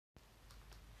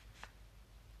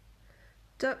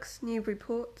Ducks,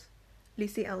 Newburyport,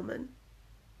 Lucy Ellmann.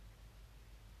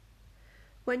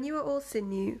 When you are all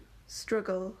sinew,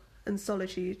 struggle, and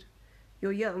solitude,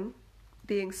 your young,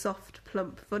 being soft,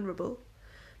 plump, vulnerable,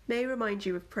 may remind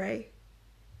you of prey.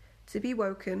 To be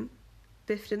woken,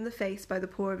 biffed in the face by the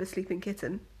paw of a sleeping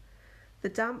kitten, the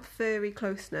damp, furry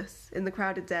closeness in the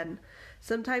crowded den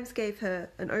sometimes gave her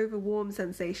an overwarm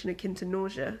sensation akin to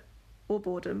nausea or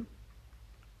boredom.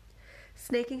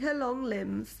 Snaking her long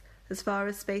limbs as far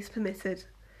as space permitted,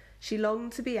 she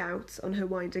longed to be out on her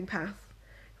winding path,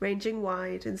 ranging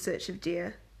wide in search of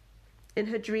deer. In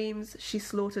her dreams, she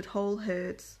slaughtered whole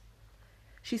herds.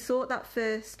 She sought that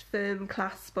first firm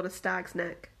clasp on a stag's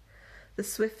neck, the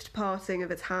swift parting of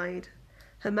its hide,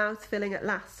 her mouth filling at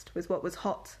last with what was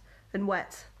hot and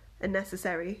wet and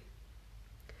necessary.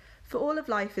 For all of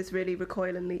life is really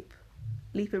recoil and leap,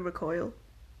 leap and recoil.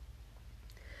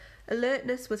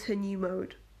 Alertness was her new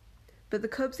mode, but the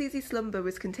cub's easy slumber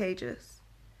was contagious.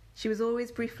 She was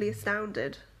always briefly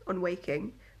astounded, on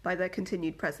waking, by their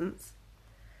continued presence.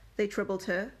 They troubled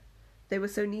her. They were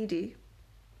so needy.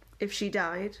 If she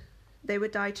died, they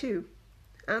would die too,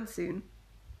 and soon.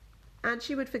 And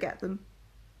she would forget them.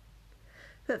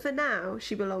 But for now,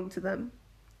 she belonged to them.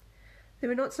 They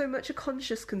were not so much a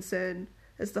conscious concern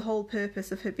as the whole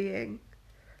purpose of her being,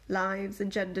 lives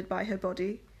engendered by her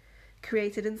body,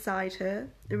 created inside her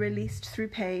and released through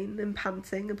pain and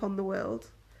panting upon the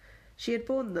world. She had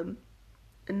borne them,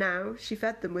 and now she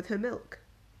fed them with her milk.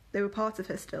 They were part of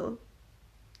her still.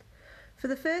 For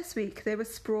the first week they were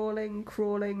sprawling,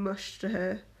 crawling mush to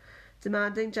her,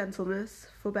 demanding gentleness,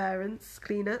 forbearance,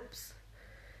 clean-ups.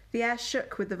 The air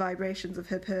shook with the vibrations of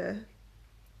her purr.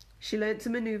 She learnt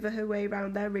to manoeuvre her way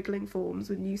round their wriggling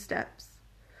forms with new steps.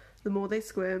 The more they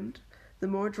squirmed, the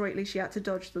more adroitly she had to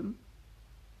dodge them.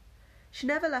 She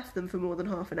never left them for more than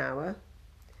half an hour.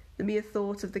 The mere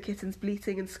thought of the kittens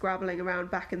bleating and scrabbling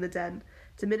around back in the den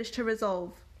diminished her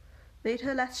resolve, made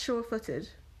her less sure-footed,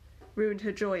 ruined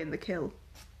her joy in the kill.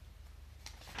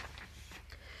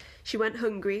 She went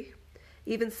hungry,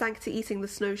 even sank to eating the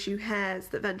snowshoe hares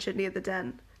that ventured near the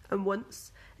den, and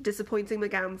once, a disappointing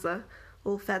merganser,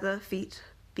 all feather, feet,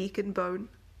 beak and bone.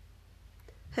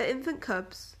 Her infant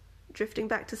cubs, drifting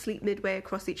back to sleep midway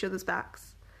across each other's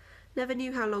backs, never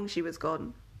knew how long she was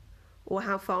gone, or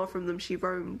how far from them she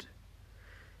roamed.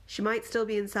 She might still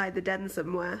be inside the den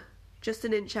somewhere, just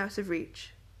an inch out of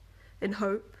reach. In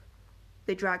hope,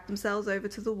 they dragged themselves over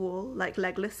to the wall like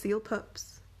legless seal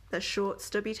pups, their short,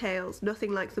 stubby tails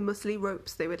nothing like the muscly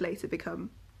ropes they would later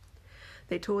become.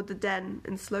 They toured the den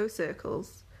in slow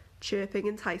circles, chirping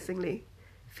enticingly,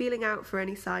 feeling out for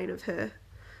any sign of her,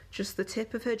 just the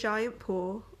tip of her giant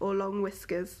paw or long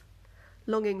whiskers,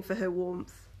 longing for her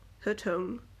warmth, her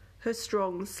tongue, her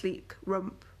strong, sleek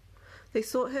rump. They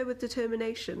sought her with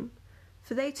determination,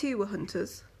 for they too were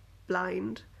hunters,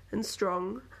 blind and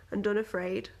strong and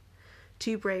unafraid,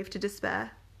 too brave to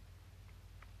despair.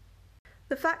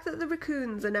 The fact that the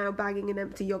raccoons are now banging an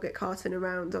empty yogurt carton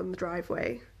around on the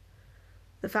driveway,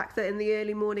 the fact that in the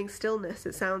early morning stillness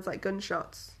it sounds like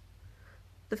gunshots,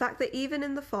 the fact that even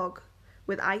in the fog,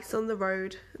 with ice on the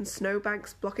road and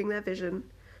snowbanks blocking their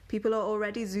vision, people are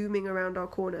already zooming around our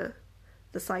corner,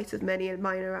 the site of many a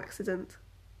minor accident.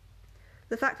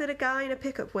 The fact that a guy in a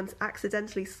pickup once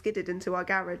accidentally skidded into our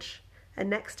garage, and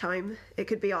next time it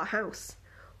could be our house,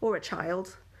 or a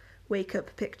child. Wake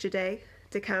up picture day,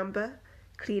 Dicamber,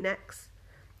 Kleenex.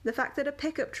 The fact that a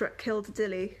pickup truck killed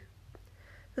Dilly.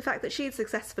 The fact that she had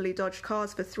successfully dodged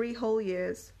cars for 3 whole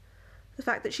years. The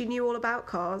fact that she knew all about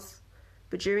cars,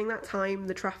 but during that time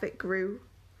the traffic grew.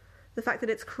 The fact that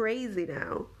it's crazy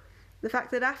now. The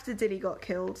fact that after Dilly got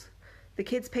killed, the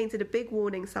kids painted a big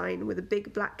warning sign with a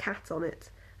big black cat on it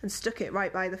and stuck it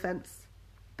right by the fence.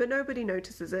 But nobody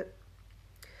notices it.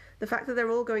 The fact that they're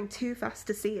all going too fast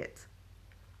to see it.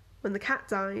 When the cat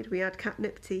died, we had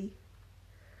catnip tea.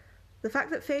 The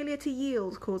fact that failure to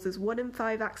yield causes 1 in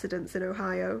 5 accidents in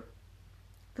Ohio.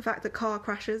 The fact that car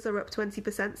crashes are up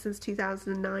 20% since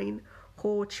 2009.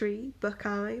 Haw tree,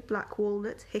 buckeye, black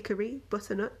walnut, hickory,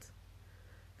 butternut.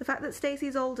 The fact that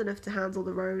Stacey's old enough to handle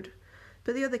the road,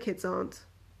 but the other kids aren't.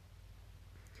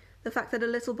 The fact that a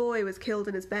little boy was killed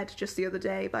in his bed just the other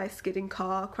day by a skidding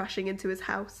car crashing into his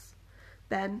house.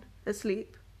 Ben,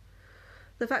 asleep.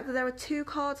 The fact that there are 2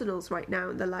 cardinals right now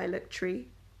in the lilac tree.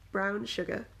 Brown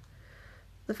sugar.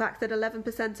 The fact that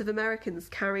 11% of Americans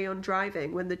carry on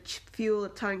driving when the fuel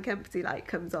tank empty light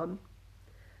comes on.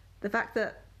 The fact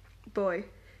that, boy,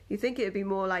 you'd think it would be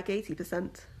more like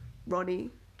 80%.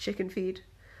 Ronnie, chicken feed.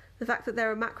 The fact that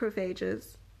there are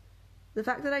macrophages. The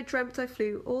fact that I dreamt I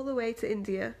flew all the way to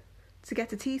India to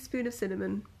get a teaspoon of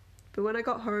cinnamon, but when I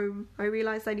got home, I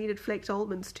realised I needed flaked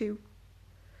almonds too.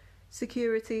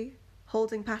 Security,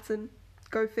 holding pattern,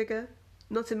 go figure,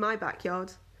 not in my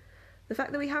backyard. The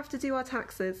fact that we have to do our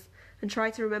taxes and try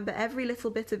to remember every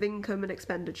little bit of income and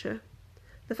expenditure.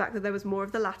 The fact that there was more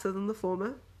of the latter than the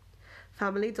former.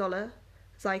 Family dollar,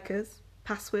 Zykas,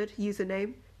 password,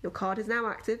 username, your card is now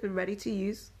active and ready to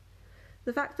use.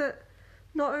 The fact that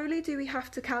not only do we have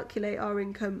to calculate our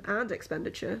income and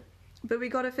expenditure, but we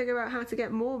got to figure out how to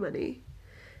get more money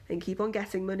and keep on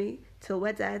getting money till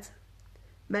we're dead.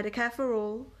 Medicare for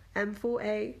all,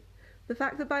 M4A. The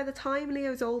fact that by the time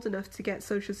Leo's old enough to get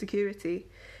Social Security,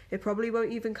 it probably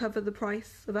won't even cover the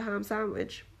price of a ham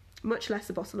sandwich, much less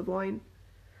a bottle of wine.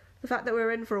 The fact that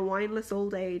we're in for a wineless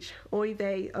old age, oy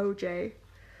vey, OJ.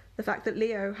 The fact that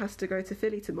Leo has to go to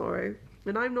Philly tomorrow,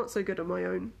 and I'm not so good on my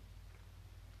own.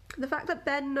 The fact that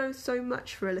Ben knows so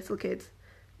much for a little kid,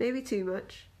 maybe too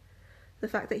much. The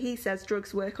fact that he says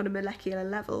drugs work on a molecular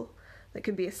level that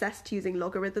can be assessed using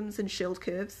logarithms and Schild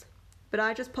curves, but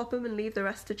I just pop them and leave the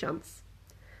rest to chance.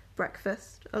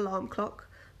 Breakfast, alarm clock,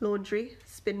 laundry,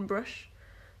 spin brush.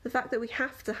 The fact that we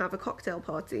have to have a cocktail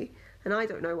party and I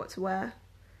don't know what to wear.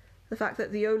 The fact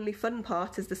that the only fun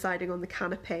part is deciding on the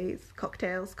canapes,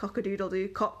 cocktails, cock-a-doodle-doo,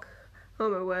 cock. Oh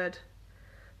my word.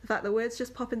 The fact that words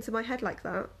just pop into my head like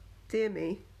that. Dear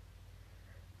me.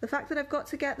 The fact that I've got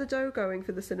to get the dough going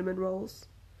for the cinnamon rolls.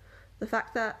 The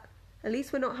fact that at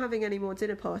least we're not having any more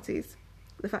dinner parties.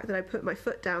 The fact that I put my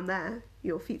foot down there.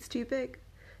 Your feet's too big.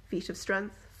 Feet of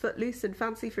strength, foot loose and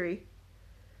fancy free.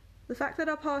 The fact that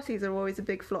our parties are always a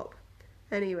big flop.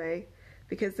 Anyway,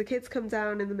 because the kids come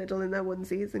down in the middle in their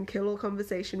onesies and kill all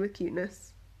conversation with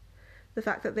cuteness. The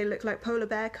fact that they look like polar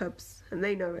bear cubs, and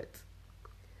they know it.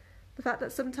 The fact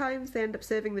that sometimes they end up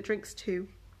serving the drinks too.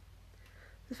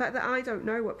 The fact that I don't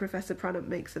know what Professor Pranam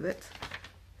makes of it.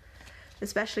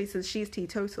 Especially since she's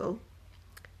teetotal.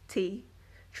 Tea,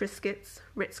 Triscuits,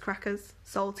 Ritz crackers,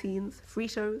 saltines,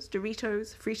 Fritos,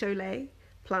 Doritos, Frito-Lay,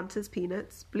 Planters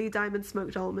peanuts, Blue Diamond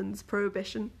smoked almonds,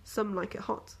 Prohibition, some like it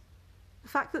hot. The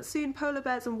fact that soon polar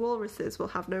bears and walruses will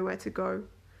have nowhere to go.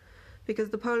 Because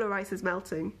the polar ice is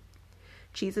melting.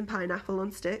 Cheese and pineapple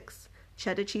on sticks,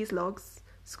 cheddar cheese logs,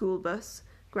 school bus,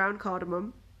 ground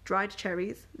cardamom, dried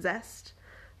cherries, zest.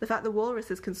 The fact that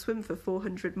walruses can swim for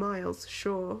 400 miles,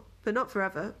 sure, but not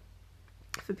forever,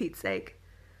 for Pete's sake.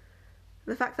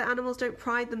 The fact that animals don't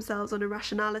pride themselves on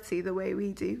irrationality the way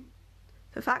we do.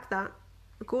 The fact that,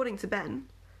 according to Ben,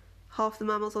 half the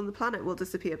mammals on the planet will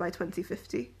disappear by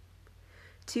 2050.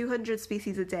 200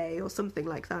 species a day or something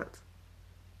like that.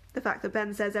 The fact that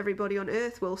Ben says everybody on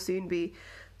Earth will soon be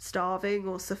starving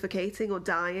or suffocating or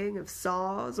dying of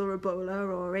SARS or Ebola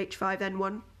or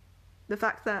H5N1. The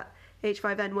fact that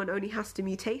H5N1 only has to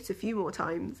mutate a few more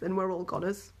times and we're all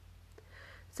goners.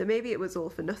 So maybe it was all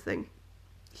for nothing.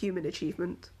 Human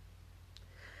achievement.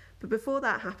 But before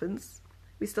that happens,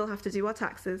 we still have to do our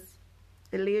taxes.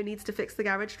 And Leo needs to fix the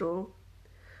garage door.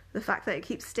 The fact that it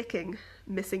keeps sticking,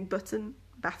 missing button,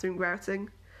 bathroom grouting.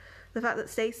 The fact that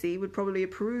Stacey would probably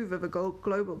approve of a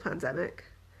global pandemic,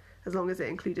 as long as it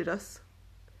included us.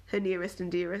 Her nearest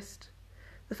and dearest.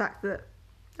 The fact that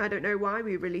I don't know why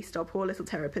we released our poor little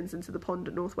terrapins into the pond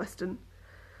at Northwestern.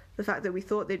 The fact that we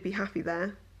thought they'd be happy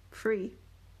there, free.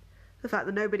 The fact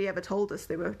that nobody ever told us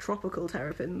they were tropical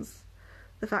terrapins.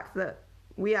 The fact that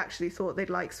we actually thought they'd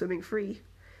like swimming free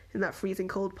in that freezing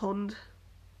cold pond.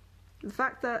 The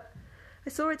fact that I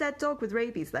saw a dead dog with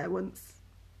rabies there once,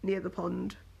 near the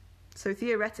pond. So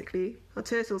theoretically, our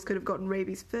turtles could have gotten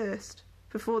rabies first,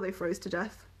 before they froze to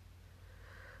death.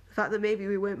 The fact that maybe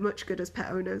we weren't much good as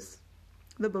pet owners.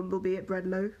 The bumblebee at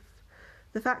Breadloaf.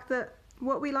 The fact that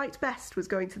what we liked best was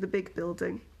going to the big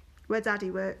building, where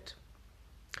Daddy worked,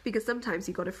 because sometimes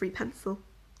he got a free pencil.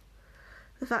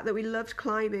 The fact that we loved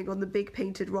climbing on the big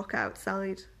painted rock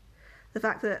outside. The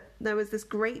fact that there was this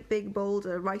great big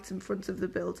boulder right in front of the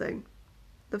building.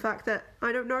 The fact that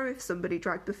I don't know if somebody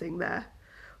dragged the thing there,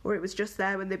 or it was just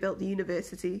there when they built the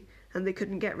university and they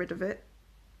couldn't get rid of it.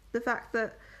 The fact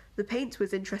that the paint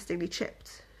was interestingly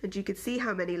chipped, and you could see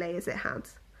how many layers it had.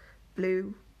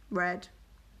 Blue, red,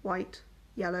 white,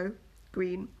 yellow,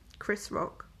 green, Chris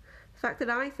Rock. The fact that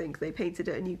I think they painted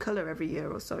it a new colour every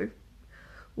year or so.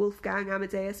 Wolfgang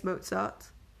Amadeus Mozart.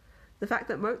 The fact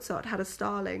that Mozart had a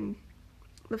starling.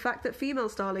 The fact that female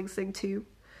starlings sing too,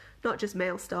 not just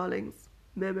male starlings.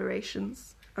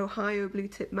 Murmurations, Ohio blue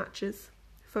tip matches,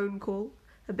 phone call,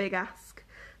 a big ask.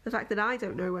 The fact that I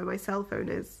don't know where my cell phone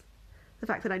is. The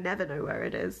fact that I never know where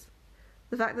it is.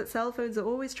 The fact that cell phones are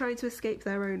always trying to escape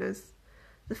their owners.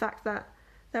 The fact that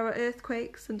there are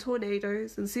earthquakes and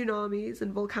tornadoes and tsunamis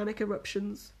and volcanic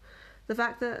eruptions. The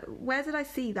fact that, where did I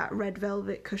see that red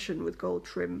velvet cushion with gold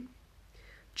trim?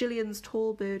 Gillian's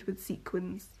tall bird with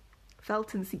sequins,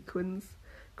 Felton sequins,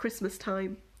 Christmas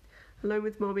time, alone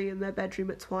with Mommy in their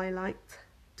bedroom at twilight,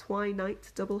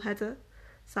 doubleheader,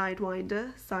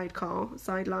 sidewinder, sidecar,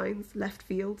 sidelines, left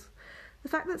field. The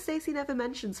fact that Stacey never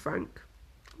mentions Frank.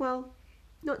 Well,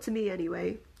 not to me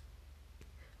anyway.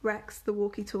 Rex, the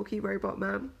walkie-talkie robot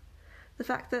man. The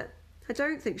fact that I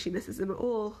don't think she misses him at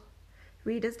all.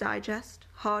 Reader's Digest,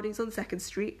 Hardy's on 2nd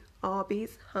Street,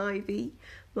 Arby's, Hy-Vee,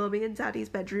 Mommy and Daddy's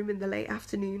bedroom in the late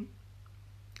afternoon.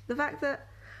 The fact that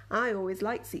I always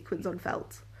liked sequins on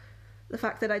felt. The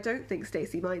fact that I don't think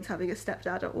Stacey minds having a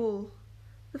stepdad at all.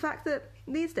 The fact that,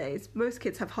 these days, most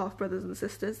kids have half-brothers and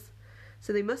sisters,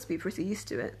 so they must be pretty used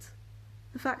to it.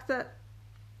 The fact that,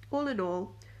 all in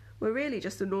all, we're really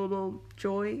just a normal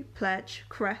Joy, Pledge,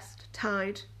 Crest,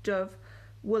 Tide, Dove,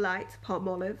 Woolite,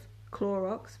 Palmolive,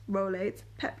 Clorox, Rolaids,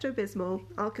 Pepto-Bismol,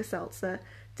 Alka-Seltzer,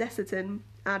 Desitin,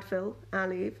 Advil,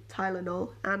 Aleve,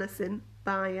 Tylenol, Anacin,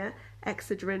 Bayer,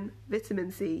 Excedrin,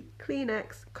 Vitamin C,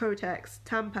 Kleenex, Kotex,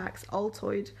 Tampax,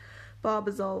 Altoid,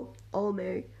 Barbazole,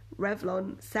 Olme,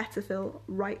 Revlon, Cetaphil,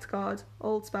 Right Guard,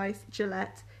 Old Spice,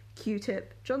 Gillette,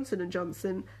 Q-Tip, Johnson &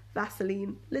 Johnson,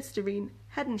 Vaseline, Listerine,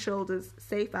 Head & Shoulders,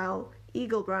 Safe Owl,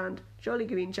 Eagle Brand, Jolly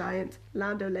Green Giant,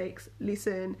 Land O'Lakes,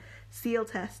 Lucerne, Seal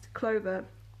Test, Clover,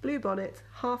 Blue Bonnet,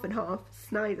 Half and Half,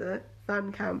 Snyder,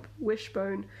 Van Camp,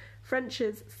 Wishbone,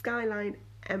 French's, Skyline,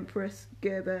 Empress,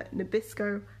 Gerber,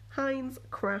 Nabisco, Heinz,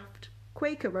 Kraft,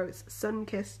 Quaker Oats,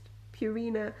 Sunkist,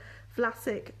 Purina,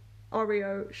 Vlasic,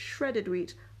 Oreo, Shredded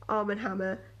Wheat, Arm &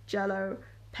 Hammer, Jello,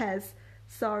 Pez,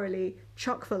 Sara Lee,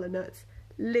 Chock full of Nuts,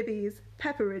 Libby's,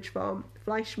 Pepperidge Farm,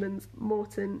 Fleischmann's,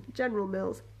 Morton, General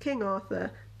Mills, King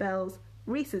Arthur, Bell's,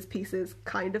 Reese's Pieces,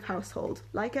 kind of household,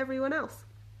 like everyone else.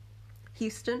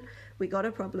 Houston, we got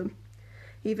a problem.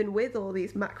 Even with all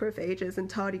these macrophages and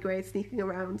tardigrades sneaking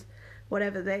around,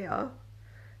 whatever they are.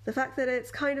 The fact that it's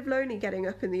kind of lonely getting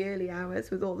up in the early hours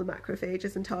with all the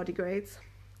macrophages and tardigrades.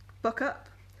 Buck up.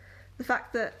 The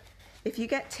fact that if you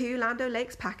get 2 Land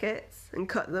O'Lakes packets and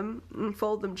cut them and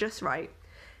fold them just right,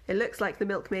 it looks like the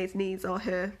milkmaid's knees are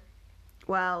her.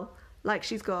 Well, like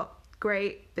she's got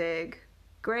great big.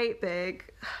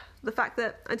 The fact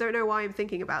that I don't know why I'm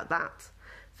thinking about that,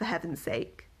 for heaven's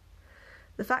sake.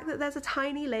 The fact that there's a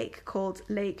tiny lake called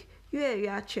Lake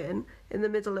Yueyachin in the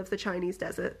middle of the Chinese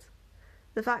desert.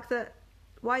 The fact that,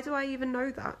 why do I even know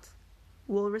that?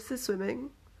 Walruses swimming.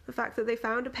 The fact that they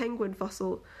found a penguin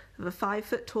fossil of a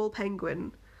 5-foot-tall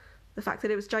penguin. The fact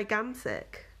that it was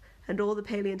gigantic. And all the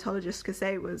paleontologists could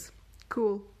say was,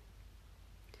 cool.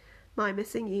 My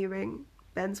missing earring,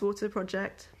 Ben's water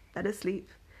project, Ben asleep,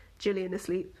 Gillian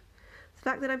asleep. The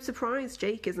fact that I'm surprised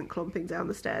Jake isn't clomping down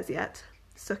the stairs yet,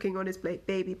 sucking on his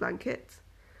baby blanket.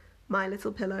 My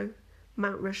Little Pillow,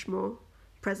 Mount Rushmore,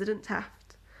 President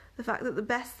Taft. The fact that the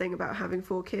best thing about having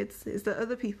 4 kids is that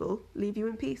other people leave you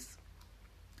in peace.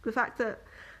 The fact that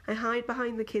I hide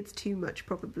behind the kids too much,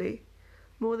 probably,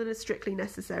 more than is strictly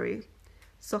necessary.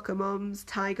 Soccer moms,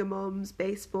 tiger moms,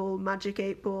 baseball, magic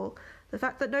 8-ball. The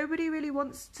fact that nobody really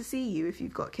wants to see you if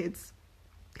you've got kids.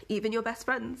 Even your best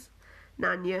friends.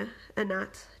 Nanya,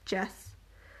 Anat, Jess.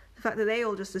 The fact that they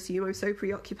all just assume I'm so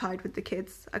preoccupied with the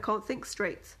kids, I can't think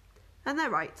straight. And they're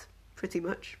right, pretty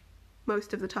much.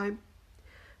 Most of the time.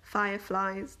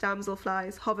 Fireflies,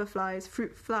 damselflies, hoverflies,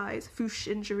 fruit flies, foosh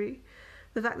injury.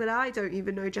 The fact that I don't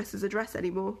even know Jess's address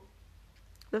anymore.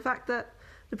 The fact that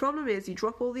the problem is you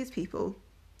drop all these people,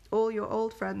 all your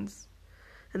old friends,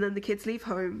 and then the kids leave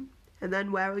home, and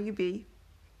then where will you be?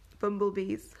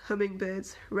 Bumblebees,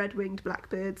 hummingbirds, red-winged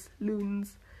blackbirds,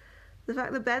 loons. The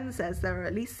fact that Ben says there are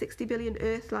at least 60 billion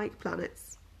Earth-like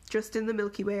planets, just in the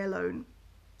Milky Way alone,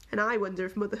 and I wonder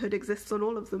if motherhood exists on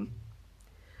all of them.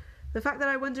 The fact that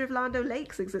I wonder if Land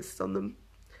O'Lakes exists on them.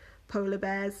 Polar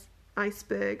bears,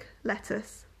 iceberg,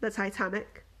 lettuce, the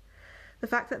Titanic. The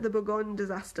fact that the Bougon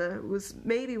disaster was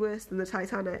maybe worse than the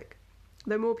Titanic,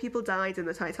 though more people died in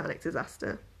the Titanic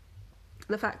disaster.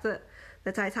 The fact that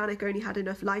the Titanic only had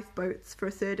enough lifeboats for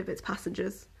 1/3 of its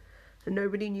passengers, and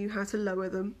nobody knew how to lower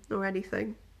them or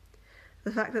anything.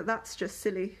 The fact that that's just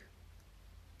silly.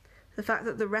 The fact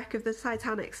that the wreck of the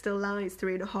Titanic still lies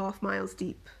 3.5 miles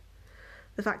deep.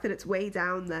 The fact that it's way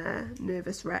down there,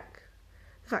 nervous wreck.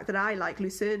 The fact that I like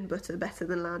Lucerne butter better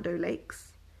than Land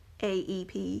O'Lakes.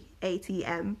 AEP,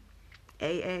 ATM,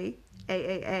 AA,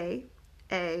 AAA,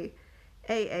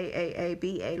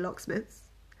 AAAABA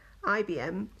locksmiths,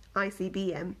 IBM,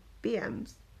 ICBM,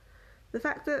 BMs. The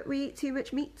fact that we eat too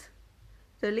much meat.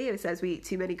 Though Leo says we eat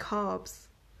too many carbs.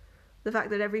 The fact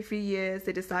that every few years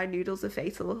they decide noodles are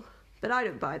fatal, but I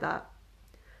don't buy that.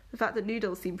 The fact that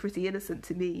noodles seem pretty innocent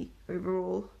to me,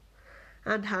 overall,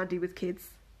 and handy with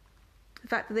kids. The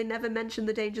fact that they never mention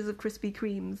the dangers of Krispy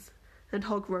Kremes and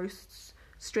hog roasts,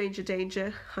 stranger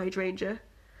danger, hydrangea.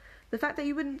 The fact that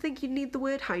you wouldn't think you'd need the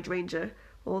word hydrangea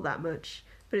all that much,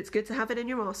 but it's good to have it in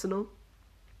your arsenal.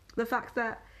 The fact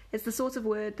that it's the sort of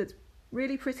word that's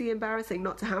really pretty embarrassing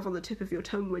not to have on the tip of your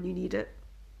tongue when you need it.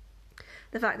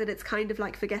 The fact that it's kind of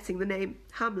like forgetting the name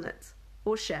Hamlet,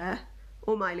 or Cher,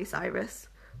 or Miley Cyrus,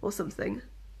 or something.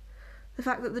 The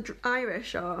fact that the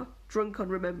Irish are drunk on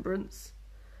remembrance.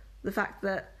 The fact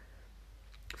that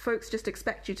folks just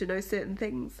expect you to know certain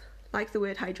things, like the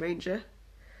word hydrangea.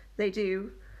 They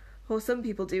do, or some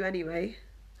people do anyway.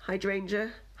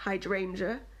 Hydrangea,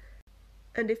 hydrangea.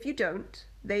 And if you don't,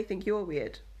 they think you're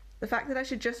weird. The fact that I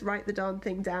should just write the darn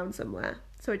thing down somewhere,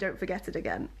 so I don't forget it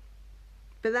again.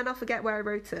 But then I'll forget where I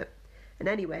wrote it. And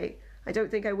anyway, I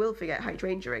don't think I will forget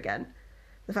hydrangea again.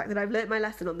 The fact that I've learnt my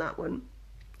lesson on that one.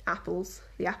 Apples,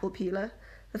 the apple peeler.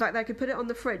 The fact that I could put it on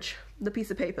the fridge, the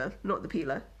piece of paper, not the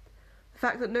peeler. The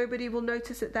fact that nobody will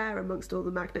notice it there amongst all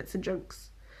the magnets and junks.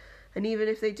 And even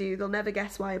if they do, they'll never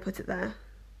guess why I put it there.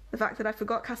 The fact that I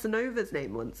forgot Casanova's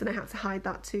name once and I had to hide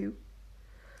that too.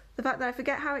 The fact that I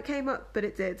forget how it came up, but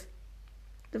it did.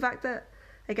 The fact that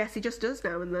I guess he just does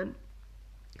now and then.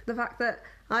 The fact that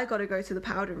I gotta go to the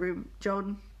powder room,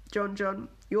 John,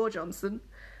 you're Johnson.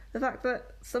 The fact that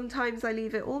sometimes I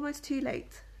leave it almost too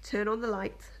late. Turn on the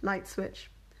light switch.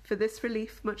 For this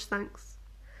relief, much thanks.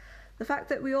 The fact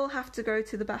that we all have to go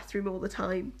to the bathroom all the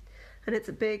time, and it's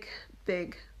a big,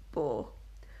 big bore.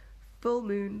 Full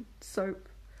moon, soap.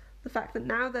 The fact that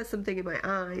now there's something in my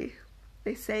eye.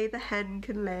 They say the hen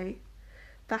can lay.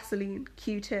 Vaseline,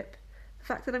 Q-tip. The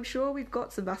fact that I'm sure we've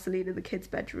got some Vaseline in the kids'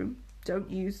 bedroom. Don't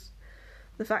use.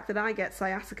 The fact that I get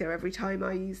sciatica every time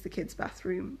I use the kids'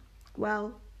 bathroom.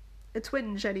 Well, a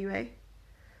twinge anyway.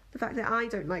 The fact that I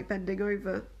don't like bending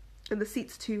over, and the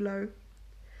seat's too low.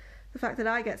 The fact that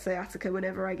I get sciatica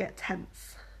whenever I get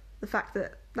tense. The fact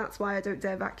that that's why I don't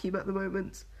dare vacuum at the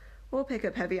moment, or pick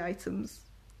up heavy items,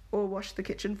 or wash the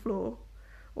kitchen floor,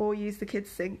 or use the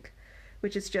kids' sink,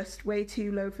 which is just way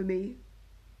too low for me.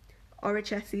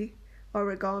 Orichetti,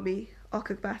 origami,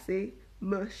 okakbasi,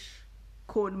 mush,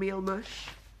 cornmeal mush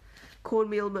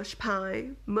pie,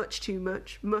 much too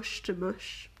mush to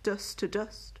mush, dust to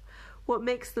dust. What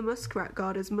makes the muskrat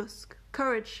garter's musk?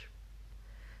 Courage.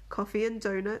 Coffee and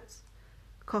donuts,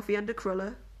 coffee and a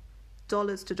cruller,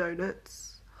 dollars to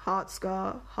donuts, heart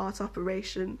scar, heart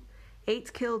operation,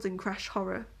 8 killed in crash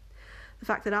horror. The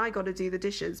fact that I gotta do the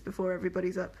dishes before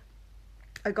everybody's up.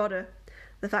 I gotta.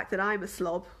 The fact that I'm a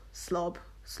slob,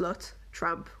 slut,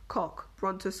 tramp, cock,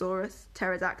 brontosaurus,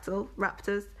 pterodactyl,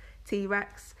 raptors,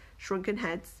 T-Rex, shrunken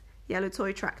heads, yellow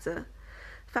toy tractor.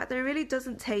 The fact that it really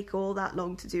doesn't take all that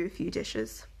long to do a few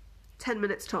dishes. 10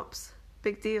 minutes tops.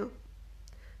 Big deal.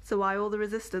 So why all the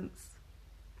resistance?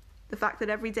 The fact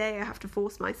that every day I have to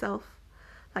force myself,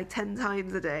 like 10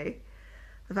 times a day.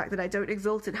 The fact that I don't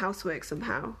exult in housework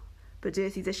somehow, but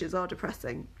dirty dishes are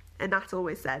depressing, and Nat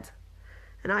always said.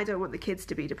 And I don't want the kids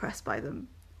to be depressed by them,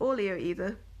 or Leo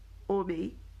either, or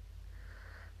me.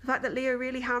 The fact that Leo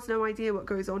really has no idea what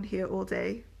goes on here all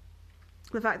day.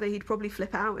 The fact that he'd probably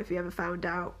flip out if he ever found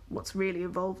out what's really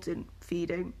involved in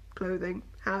feeding, clothing,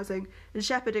 housing, and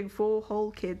shepherding 4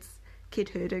 whole kids, kid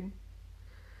herding.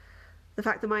 The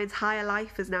fact that my entire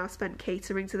life is now spent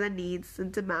catering to their needs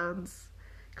and demands,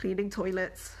 cleaning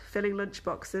toilets, filling lunch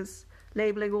boxes,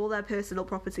 labelling all their personal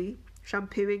property,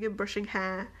 shampooing and brushing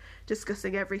hair,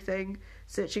 discussing everything,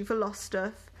 searching for lost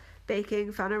stuff,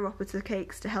 baking phaneropota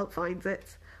cakes to help find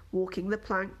it, walking the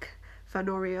plank,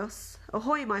 Fanorios,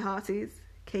 ahoy my hearties,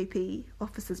 KP,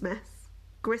 officer's mess,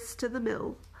 grist to the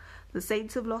mill, the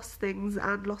saint of lost things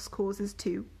and lost causes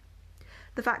too.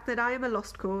 The fact that I am a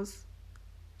lost cause,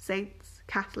 saints,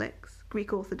 Catholics,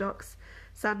 Greek Orthodox,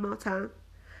 Saint Martin,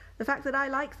 the fact that I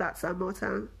like that Saint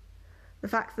Martin, the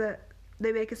fact that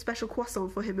they make a special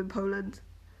croissant for him in Poland,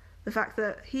 the fact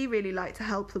that he really liked to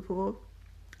help the poor,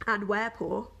 and we're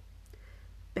poor,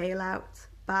 bail out,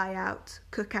 buy out,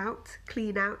 cook out,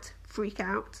 clean out, freak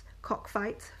out,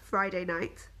 cockfight, Friday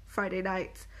night,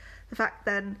 the fact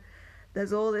then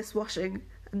there's all this washing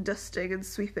and dusting and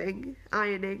sweeping,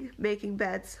 ironing, making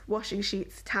beds, washing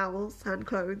sheets, towels and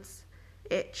clothes,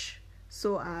 itch,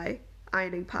 sore eye,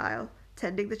 ironing pile,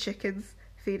 tending the chickens,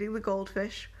 feeding the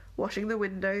goldfish, washing the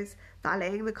windows,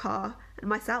 valeting the car, and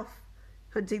myself,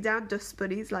 hunting down dust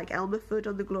bunnies like Elmer Fudd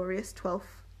on the glorious 12th.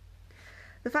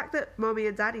 The fact that Mommy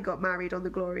and Daddy got married on the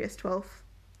glorious 12th.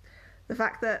 The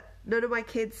fact that none of my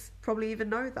kids probably even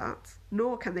know that,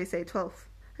 nor can they say 12th,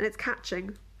 and it's catching.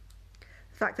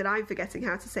 The fact that I'm forgetting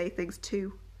how to say things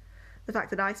too. The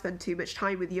fact that I spend too much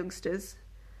time with youngsters.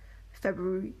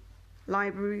 February,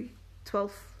 library,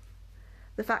 12th.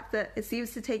 The fact that it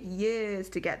seems to take years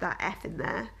to get that F in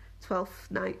there, 12th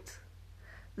night.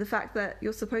 The fact that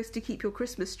you're supposed to keep your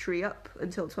Christmas tree up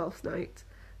until 12th night,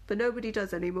 but nobody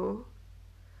does anymore.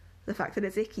 The fact that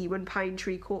it's icky when pine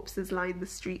tree corpses line the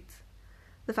street.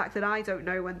 The fact that I don't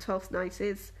know when 12th night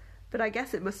is, but I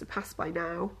guess it must have passed by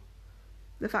now.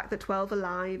 The fact that 12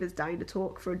 alive is diner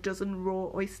talk for a dozen raw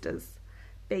oysters,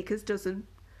 baker's dozen,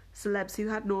 celebs who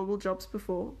had normal jobs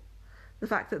before. The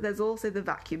fact that there's also the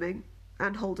vacuuming,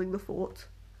 and holding the fort,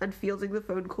 and fielding the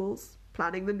phone calls,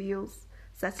 planning the meals,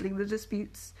 settling the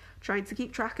disputes, trying to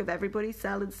keep track of everybody's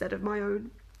cell instead of my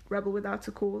own, rebel without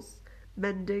a cause,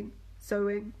 mending,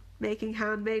 sewing, making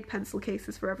handmade pencil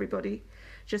cases for everybody,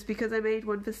 just because I made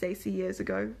one for Stacey years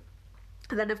ago.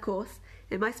 And then, of course,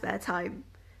 in my spare time,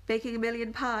 baking a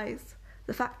million pies.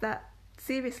 The fact that,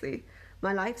 seriously,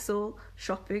 my life's all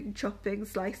shopping, chopping,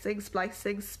 slicing,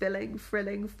 splicing, spilling,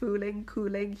 frilling, fooling,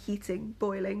 cooling, heating,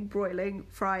 boiling, broiling,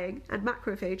 frying, and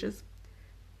macrophages.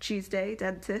 Tuesday,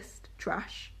 dentist,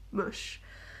 trash, mush.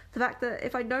 The fact that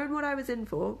if I'd known what I was in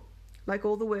for, like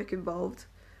all the work involved,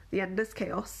 the endless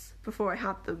chaos, before I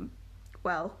had them,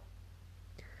 well.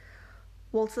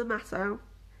 Walter Matthau,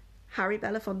 Harry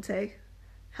Belafonte,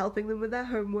 helping them with their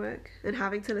homework and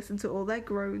having to listen to all their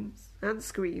groans and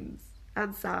screams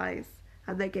and sighs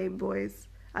and their Game Boys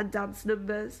and dance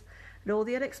numbers and all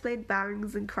the unexplained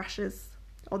bangs and crashes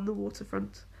on the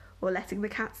waterfront, or letting the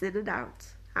cats in and out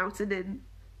and in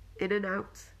and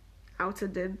out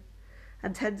and in,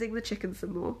 and tending the chicken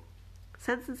some more.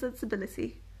 Sense and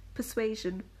Sensibility,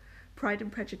 Persuasion, Pride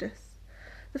and Prejudice.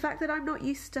 The fact that I'm not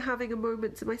used to having a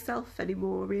moment to myself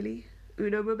anymore, really.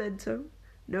 Uno momento,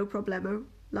 no problemo,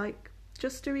 like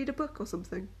just to read a book or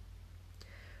something.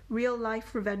 Real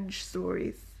life revenge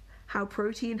stories, how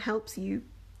protein helps you.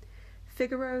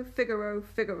 Figaro, Figaro,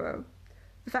 Figaro.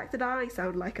 The fact that I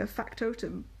sound like a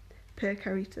factotum, per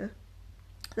character.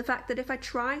 The fact that if I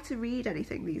try to read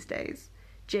anything these days,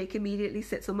 Jake immediately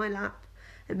sits on my lap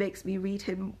and makes me read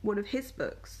him one of his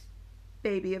books,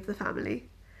 Baby of the Family.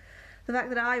 The fact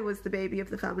that I was the baby of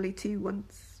the family too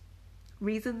once.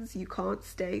 Reasons you can't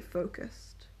stay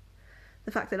focused.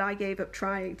 The fact that I gave up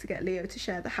trying to get Leo to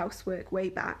share the housework way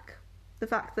back. The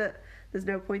fact that there's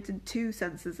no point in two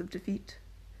senses of defeat.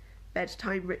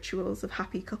 Bedtime rituals of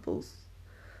happy couples.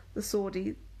 The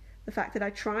sordid. The fact that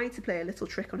I tried to play a little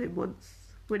trick on him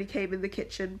once, when he came in the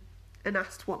kitchen and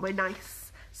asked what my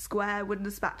nice, square wooden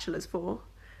spatula's for.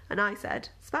 And I said,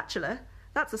 "Spatula?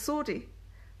 That's a sordie."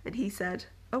 And he said,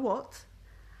 "A what?"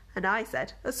 And I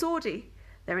said, "A sordie.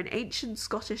 They're an ancient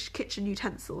Scottish kitchen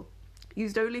utensil,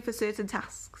 used only for certain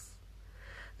tasks."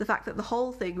 The fact that the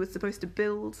whole thing was supposed to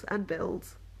build and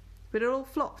build, but it all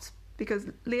flopped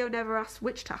because Leo never asked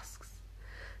which tasks.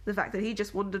 The fact that he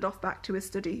just wandered off back to his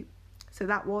study, so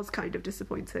that was kind of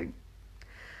disappointing.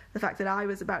 The fact that I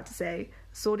was about to say,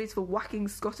 "Swordies for whacking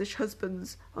Scottish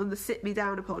husbands on the sit me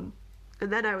down upon,"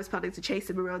 and then I was planning to chase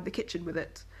him around the kitchen with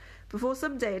it, before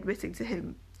someday admitting to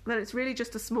him that it's really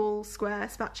just a small, square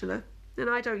spatula, and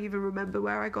I don't even remember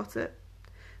where I got it,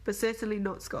 but certainly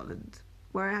not Scotland,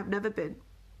 where I have never been.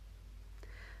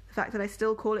 The fact that I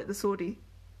still call it the sordie,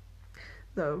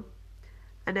 though,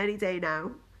 and any day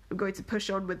now, I'm going to push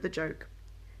on with the joke,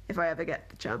 if I ever get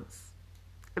the chance.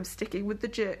 I'm sticking with the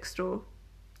jerk straw.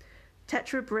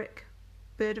 Tetra brick,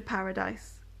 bird of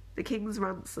paradise, the king's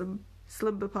ransom,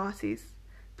 slumber parties,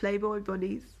 Playboy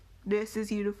bunnies,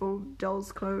 nurse's uniform,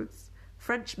 doll's clothes,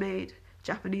 French maid,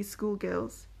 Japanese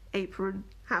schoolgirls, apron,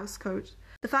 housecoat.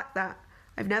 The fact that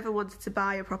I've never wanted to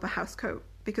buy a proper housecoat,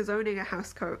 because owning a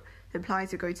housecoat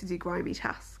implies you're going to do grimy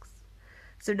tasks.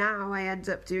 So now I end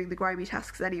up doing the grimy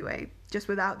tasks anyway, just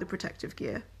without the protective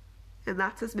gear. And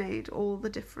that has made all the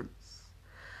difference.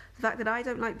 The fact that I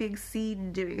don't like being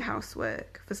seen doing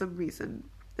housework for some reason.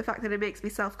 The fact that it makes me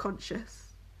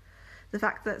self-conscious. The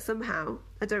fact that somehow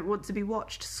I don't want to be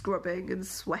watched scrubbing and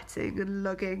sweating and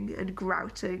lugging and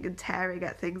grouting and tearing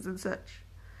at things and such.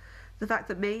 The fact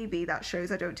that maybe that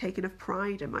shows I don't take enough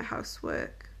pride in my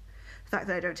housework. The fact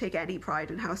that I don't take any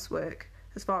pride in housework,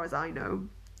 as far as I know,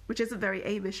 which isn't very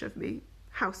Amish of me.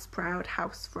 House-proud,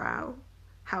 housefrau,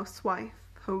 housewife,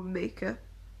 homemaker.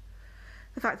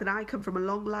 The fact that I come from a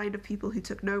long line of people who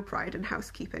took no pride in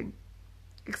housekeeping.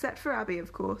 Except for Abby,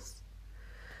 of course.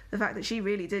 The fact that she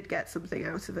really did get something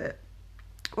out of it.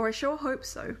 Or I sure hope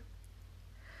so.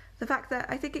 The fact that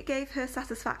I think it gave her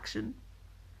satisfaction.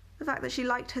 The fact that she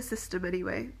liked her system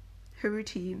anyway. Her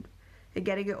routine. And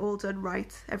getting it all done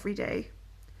right every day.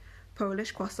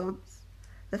 Polish croissants.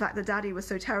 The fact that Daddy was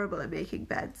so terrible at making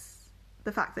beds.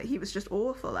 The fact that he was just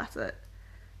awful at it.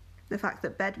 The fact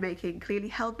that bed making clearly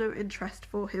held no interest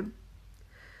for him.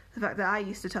 The fact that I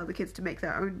used to tell the kids to make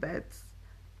their own beds,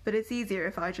 but it's easier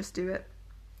if I just do it.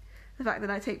 The fact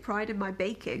that I take pride in my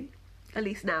baking, at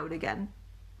least now and again,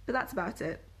 but that's about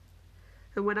it.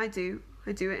 And when I do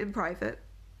it in private.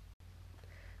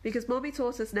 Because Mommy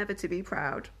taught us never to be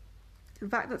proud. The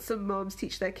fact that some moms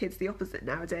teach their kids the opposite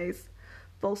nowadays,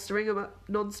 bolstering them up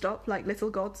non-stop like little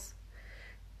gods,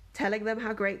 telling them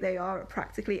how great they are at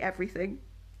practically everything.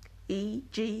 E,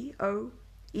 G, O,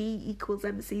 E equals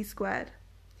MC squared.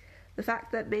 The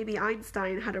fact that maybe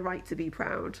Einstein had a right to be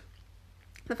proud.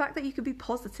 The fact that you can be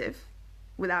positive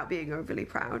without being overly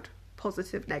proud.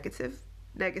 Positive, negative,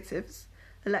 negatives,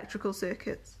 electrical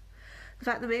circuits. The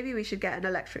fact that maybe we should get an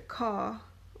electric car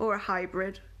or a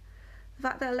hybrid. The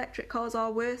fact that electric cars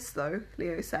are worse though,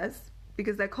 Leo says,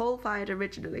 because they're coal-fired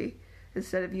originally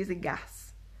instead of using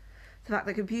gas. The fact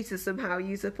that computers somehow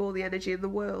use up all the energy in the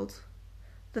world.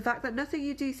 The fact that nothing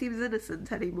you do seems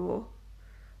innocent anymore.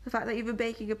 The fact that even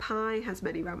baking a pie has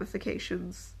many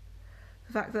ramifications.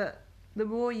 The fact that the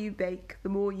more you bake, the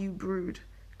more you brood.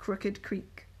 Crooked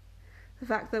Creek. The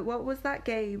fact that what was that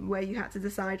game where you had to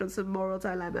decide on some moral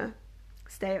dilemma?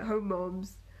 Stay-at-home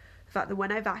moms. The fact that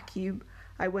when I vacuum,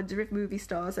 I wonder if movie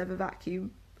stars ever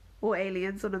vacuum. Or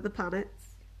aliens on other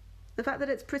planets. The fact that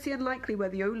it's pretty unlikely we're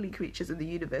the only creatures in the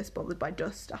universe bothered by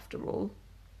dust, after all.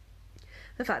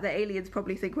 The fact that aliens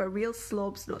probably think we're real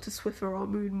slobs not to Swiffer our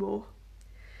moon more.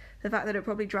 The fact that it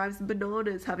probably drives them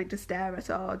bananas having to stare at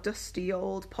our dusty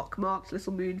old pockmarked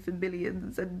little moon for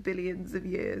millions and billions of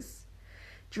years.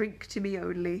 Drink to me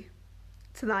only.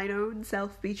 To thine own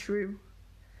self be true.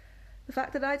 The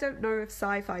fact that I don't know if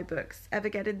sci-fi books ever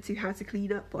get into how to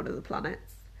clean up on other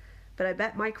planets, but I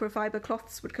bet microfiber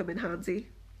cloths would come in handy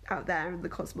out there in the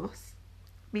cosmos.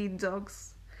 Mean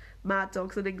dogs, mad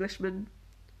dogs and Englishmen,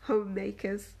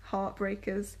 homemakers,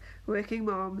 heartbreakers, working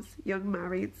moms, young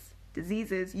marrieds,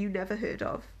 diseases you never heard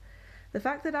of. The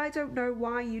fact that I don't know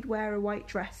why you'd wear a white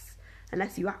dress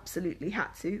unless you absolutely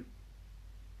had to.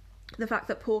 The fact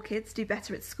that poor kids do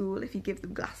better at school if you give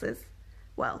them glasses.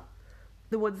 Well,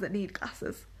 the ones that need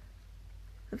glasses.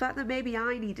 The fact that maybe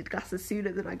I needed glasses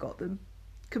sooner than I got them.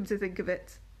 Come to think of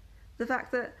it. The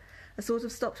fact that I sort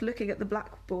of stopped looking at the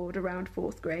blackboard around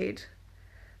 4th grade.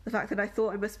 The fact that I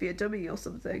thought I must be a dummy or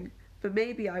something, but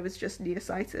maybe I was just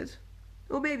nearsighted.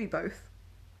 Or maybe both.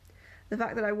 The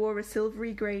fact that I wore a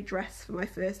silvery grey dress for my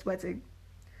first wedding,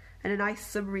 and a nice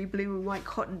summery blue and white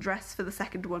cotton dress for the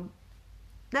second one.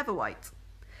 Never white.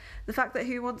 The fact that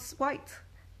who wants white?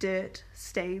 Dirt,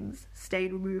 stains,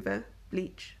 stain remover,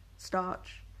 bleach,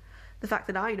 starch. The fact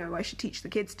that I know I should teach the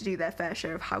kids to do their fair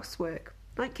share of housework,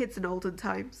 like kids in olden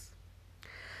times.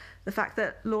 The fact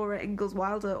that Laura Ingalls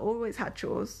Wilder always had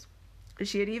chores, and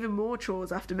she had even more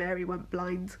chores after Mary went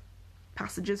blind.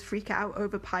 Passengers freak out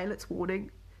over pilot's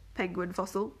warning. Penguin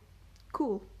fossil.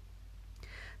 Cool.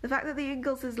 The fact that the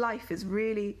Ingalls' life is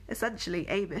really, essentially,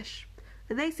 Amish,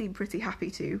 and they seem pretty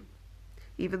happy too,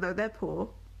 even though they're poor.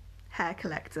 Hair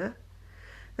collector.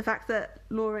 The fact that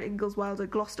Laura Ingalls Wilder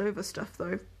glossed over stuff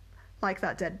though, like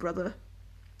that dead brother,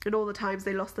 and all the times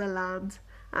they lost their land,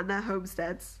 and their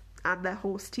homesteads, and their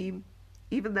horse team,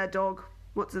 even their dog,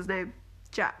 what's his name?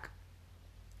 Jack.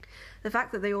 The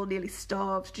fact that they all nearly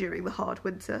starved during the hard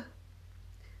winter.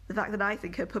 The fact that I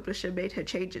think her publisher made her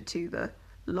change it to the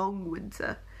long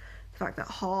winter. The fact that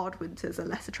hard winters are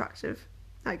less attractive,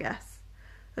 I guess.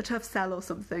 A tough sell or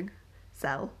something.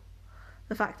 Sell.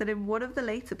 The fact that in one of the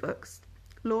later books,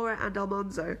 Laura and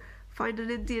Almanzo find an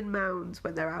Indian mound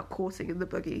when they're out courting in the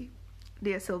buggy,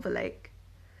 near Silver Lake.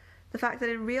 The fact that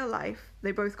in real life,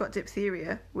 they both got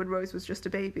diphtheria when Rose was just a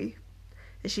baby,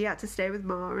 and she had to stay with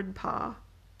Ma and Pa,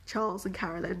 Charles and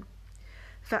Carolyn.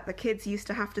 The fact that kids used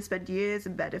to have to spend years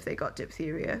in bed if they got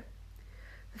diphtheria.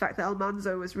 The fact that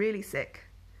Almanzo was really sick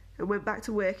and went back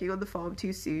to working on the farm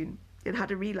too soon and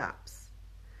had a relapse.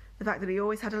 The fact that he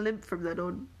always had a limp from then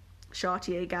on.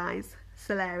 Chartier guys,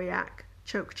 celeriac,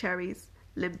 choke cherries,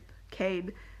 limp,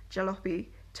 cane, jalopy,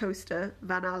 toaster,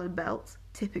 Van Allen belt,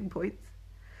 tipping points.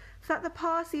 The fact that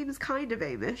Pa seems kind of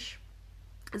Amish,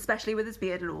 especially with his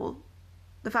beard and all.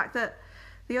 The fact that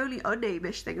the only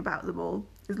un-Amish thing about them all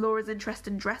is Laura's interest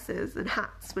in dresses and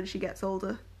hats when she gets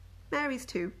older. Mary's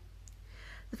too.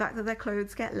 The fact that their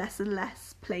clothes get less and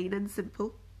less plain and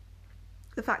simple.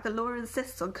 The fact that Laura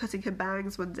insists on cutting her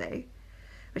bangs one day,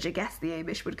 which I guess the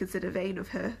Amish would consider vain of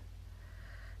her.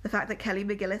 The fact that Kelly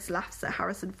McGillis laughs at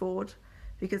Harrison Ford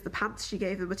because the pants she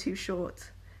gave him were too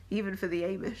short, even for the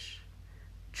Amish.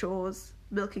 Chores,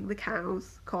 milking the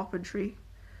cows, carpentry.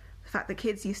 The fact that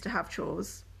kids used to have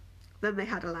chores. Then they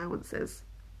had allowances.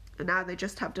 and now they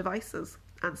just have devices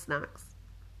and snacks.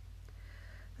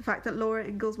 The fact that Laura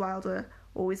Ingalls Wilder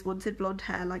always wanted blonde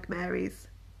hair like Mary's.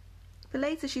 But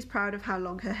later she's proud of how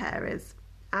long her hair is,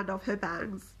 and of her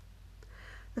bangs.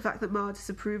 The fact that Ma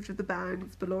disapproved of the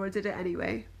bangs, but Laura did it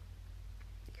anyway.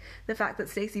 The fact that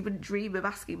Stacey wouldn't dream of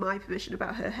asking my permission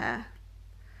about her hair.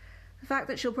 The fact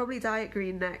that she'll probably dye it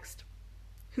green next.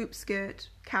 Hoop skirt,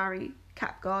 Carrie,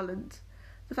 cap garland.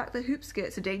 The fact that hoop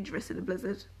skirts are dangerous in a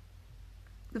blizzard.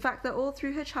 The fact that all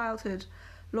through her childhood,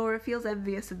 Laura feels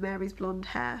envious of Mary's blonde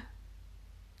hair.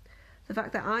 The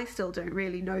fact that I still don't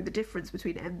really know the difference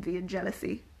between envy and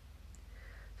jealousy.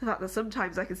 The fact that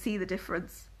sometimes I can see the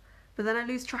difference, but then I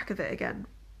lose track of it again.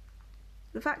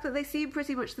 The fact that they seem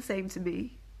pretty much the same to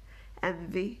me.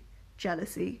 Envy,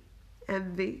 jealousy,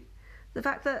 envy. The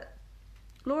fact that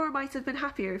Laura might have been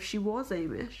happier if she was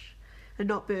Amish, and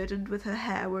not burdened with her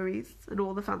hair worries and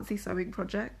all the fancy sewing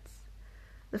projects.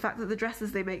 The fact that the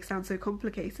dresses they make sound so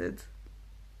complicated.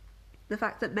 The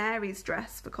fact that Mary's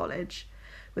dress for college,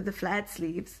 with the flared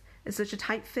sleeves, is such a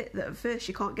tight fit that at first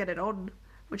she can't get it on,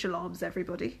 which alarms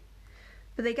everybody.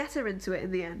 But they get her into it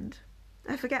in the end.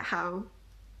 I forget how.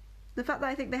 The fact that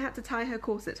I think they had to tie her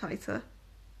corset tighter.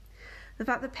 The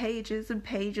fact that pages and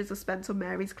pages are spent on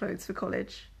Mary's clothes for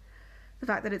college. The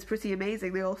fact that it's pretty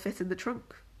amazing they all fit in the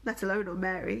trunk, let alone on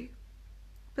Mary.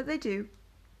 But they do.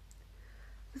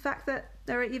 The fact that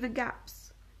there are even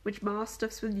gaps, which Ma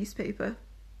stuffs with newspaper.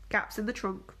 Gaps in the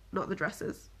trunk, not the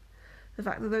dresses. The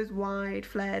fact that those wide,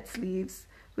 flared sleeves,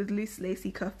 with loose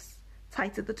lacy cuffs,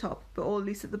 tight at the top, but all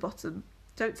loose at the bottom,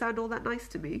 don't sound all that nice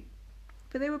to me.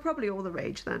 But they were probably all the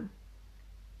rage then.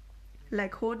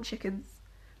 Leghorn chickens,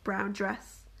 brown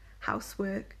dress,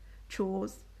 housework,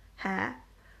 chores, hair.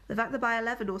 The fact that by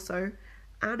 11 or so,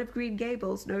 Anne of Green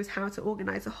Gables knows how to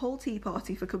organise a whole tea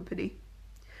party for company.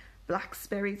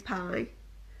 Blackberries pie,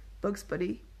 Bugs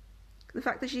Bunny. The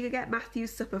fact that she could get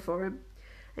Matthew's supper for him,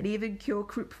 and even cure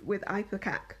croup with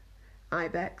ipecac,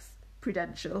 ibex,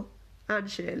 Prudential, Anne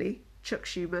Shirley, Chuck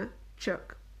Schumer,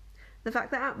 Chuck. The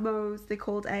fact that at Moe's they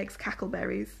called eggs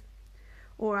cackleberries,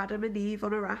 or Adam and Eve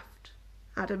on a raft,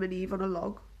 Adam and Eve on a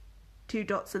log, 2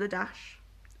 dots and a dash,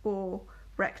 or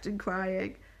wrecked and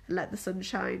crying, and let the sun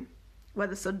shine, where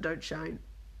the sun don't shine.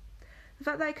 The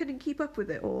fact that I couldn't keep up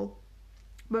with it all.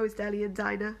 Moe's Deli and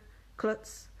Diner,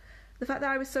 Klutz. The fact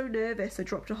that I was so nervous I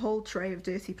dropped a whole tray of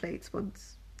dirty plates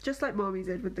once, just like Mommy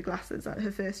did with the glasses at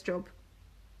her first job.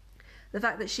 The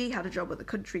fact that she had a job at the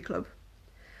country club.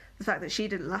 The fact that she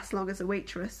didn't last long as a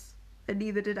waitress, and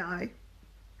neither did I.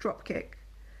 Dropkick.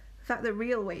 The fact that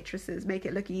real waitresses make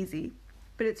it look easy,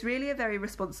 but it's really a very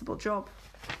responsible job,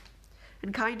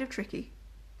 and kind of tricky.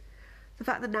 The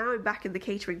fact that now I'm back in the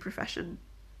catering profession.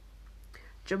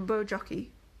 Jumbo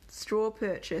jockey, straw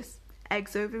purchase,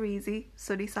 eggs over easy,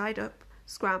 sunny side up,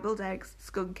 scrambled eggs,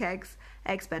 skunk eggs,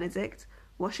 eggs Benedict,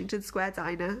 Washington Square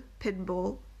Diner,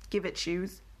 pinball, give it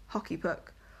shoes, hockey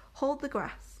puck, hold the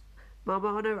grass, mama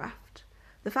on a raft.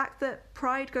 The fact that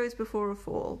pride goes before a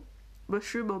fall,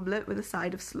 mushroom omelette with a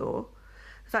side of slaw.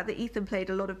 The fact that Ethan played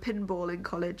a lot of pinball in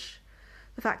college.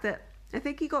 The fact that I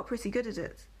think he got pretty good at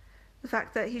it. The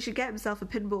fact that he should get himself a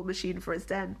pinball machine for his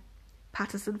den.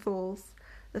 Patterson Falls.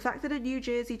 The fact that a New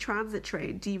Jersey transit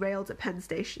train derailed at Penn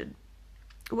Station.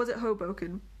 Or was it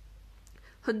Hoboken?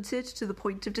 Hunted to the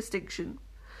point of distinction.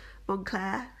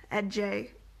 Montclair,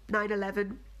 NJ,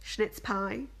 9/11, Schnitz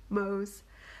Pie, Moe's.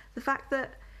 The fact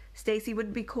that Stacey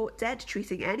wouldn't be caught dead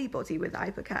treating anybody with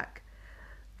ipecac.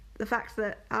 The fact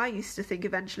that I used to think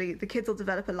eventually the kids will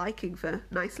develop a liking for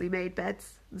nicely made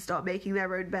beds and start making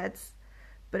their own beds,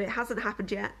 but it hasn't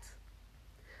happened yet.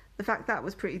 The fact that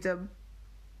was pretty dumb.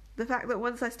 The fact that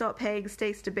once I start paying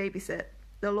Stace to babysit,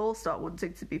 they'll all start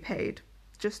wanting to be paid,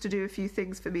 just to do a few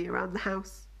things for me around the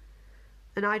house.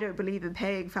 And I don't believe in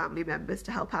paying family members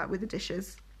to help out with the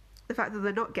dishes. The fact that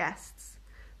they're not guests,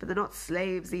 but they're not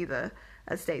slaves either,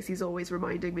 as Stacey's always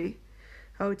reminding me.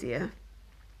 Oh dear.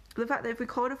 The fact that if we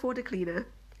can't afford a cleaner,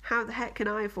 how the heck can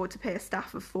I afford to pay a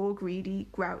staff of 4 greedy,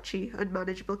 grouchy,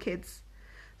 unmanageable kids?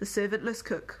 The servantless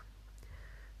cook.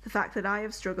 The fact that I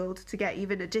have struggled to get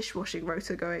even a dishwashing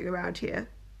rota going around here,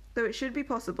 though it should be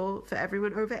possible for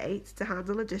everyone over 8 to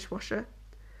handle a dishwasher.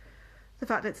 The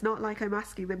fact that it's not like I'm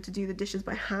asking them to do the dishes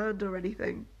by hand or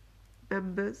anything.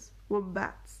 Members,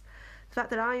 wombats. The fact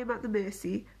that I am at the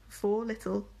mercy of 4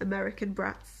 little American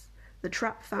brats, the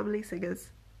Trapp family singers.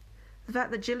 The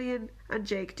fact that Gillian and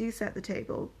Jake do set the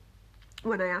table,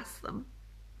 when I ask them,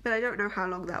 but I don't know how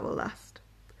long that will last.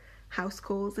 House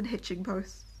calls and hitching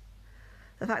posts.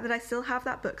 The fact that I still have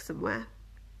that book somewhere.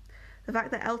 The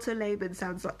fact that Elto Lehman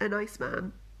sounds like a nice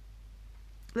man.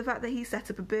 The fact that he set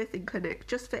up a birthing clinic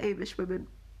just for Amish women.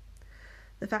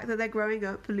 The fact that they're growing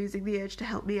up and losing the urge to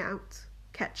help me out.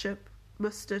 Ketchup,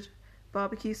 mustard,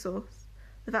 barbecue sauce.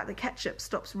 The fact that ketchup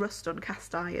stops rust on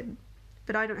cast iron.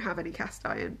 But I don't have any cast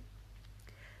iron.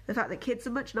 The fact that kids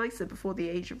are much nicer before the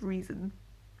age of reason.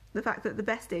 The fact that the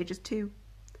best age is 2.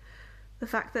 The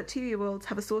fact that 2-year-olds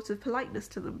have a sort of politeness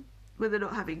to them when they're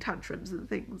not having tantrums and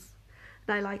things.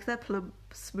 And I like their plump,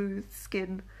 smooth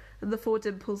skin and the 4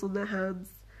 dimples on their hands.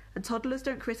 And toddlers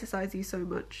don't criticise you so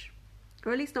much.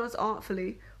 Or at least not as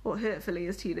artfully or hurtfully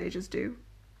as teenagers do.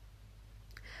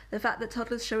 The fact that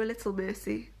toddlers show a little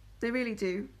mercy. They really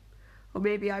do. Or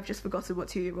maybe I've just forgotten what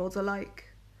 2-year-olds are like.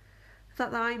 The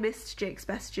fact that I missed Jake's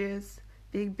best years,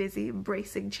 being busy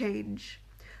embracing change,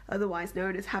 otherwise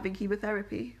known as having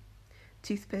chemotherapy.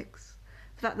 Toothpicks.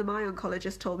 The fact that my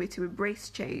oncologist told me to embrace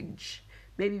change,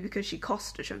 maybe because she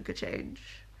cost a chunk of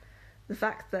change. The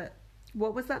fact that,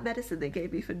 what was that medicine they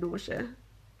gave me for nausea?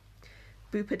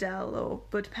 Bupadel or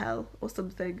Budpel or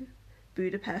something.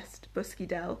 Budapest,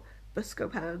 Buscydel,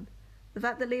 Buscopan. The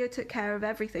fact that Leo took care of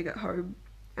everything at home,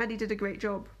 and he did a great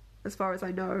job, as far as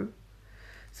I know.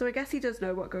 So I guess he does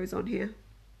know what goes on here.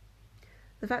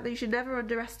 The fact that you should never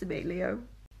underestimate Leo.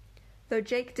 Though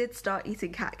Jake did start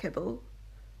eating cat kibble,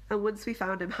 and once we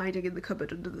found him hiding in the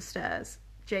cupboard under the stairs.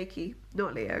 Jakey,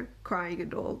 not Leo, crying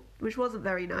and all, which wasn't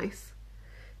very nice.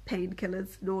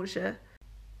 Painkillers, nausea.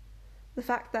 The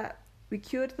fact that we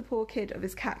cured the poor kid of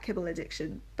his cat kibble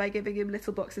addiction by giving him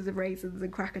little boxes of raisins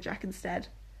and Cracker Jack instead.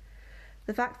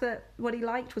 The fact that what he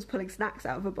liked was pulling snacks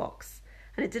out of a box,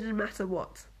 and it didn't matter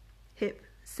what. Hip,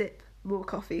 sip, more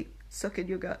coffee, suck in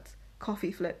your gut,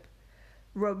 coffee flip,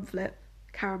 rum flip,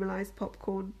 caramelised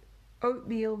popcorn,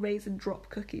 oatmeal raisin drop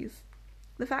cookies.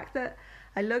 The fact that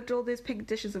I lugged all those pink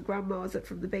dishes of Grandma's up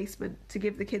from the basement to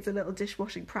give the kids a little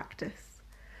dishwashing practice.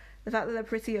 The fact that they're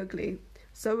pretty ugly.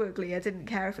 So ugly I didn't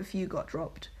care if a few got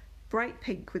dropped. Bright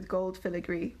pink with gold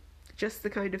filigree. Just the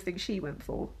kind of thing she went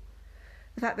for.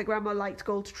 The fact that Grandma liked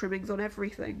gold trimmings on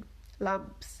everything.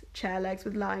 Lamps, chair legs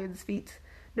with lion's feet,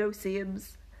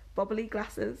 no-see-ums, bobbly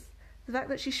glasses. The fact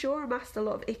that she sure amassed a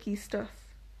lot of icky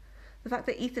stuff. The fact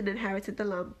that Ethan inherited the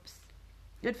lamps.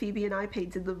 And Phoebe and I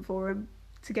painted them for him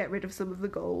to get rid of some of the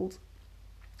gold.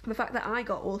 The fact that I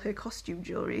got all her costume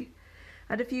jewellery.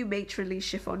 And a few matronly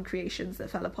chiffon creations that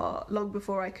fell apart long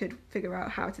before I could figure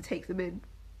out how to take them in.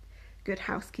 Good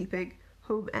housekeeping,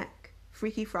 home ec,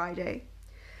 Freaky Friday.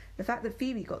 The fact that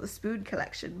Phoebe got the spoon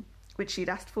collection, which she'd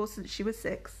asked for since she was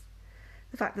 6.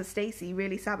 The fact that Stacey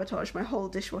really sabotaged my whole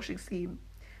dishwashing scheme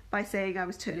by saying I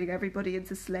was turning everybody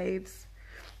into slaves.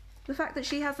 The fact that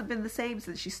she hasn't been the same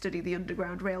since she studied the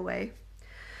Underground Railway.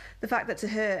 The fact that to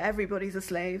her everybody's a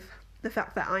slave. The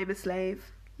fact that I'm a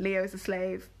slave, Leo's a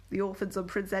slave, the orphans on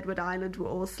Prince Edward Island were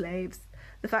all slaves.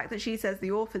 The fact that she says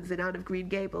the orphans in Anne of Green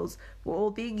Gables were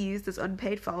all being used as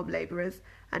unpaid farm labourers,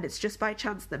 and it's just by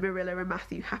chance that Marilla and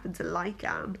Matthew happened to like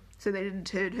Anne, so they didn't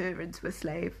turn her into a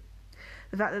slave.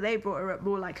 The fact that they brought her up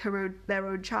more like their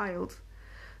own child.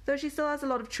 Though she still has a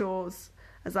lot of chores,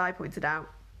 as I pointed out.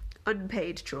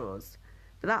 Unpaid chores.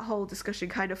 But that whole discussion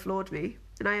kind of floored me,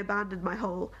 and I abandoned my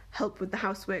whole help with the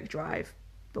housework drive.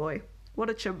 Boy, what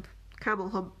a chump. Camel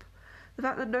hump. The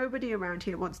fact that nobody around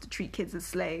here wants to treat kids as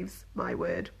slaves, my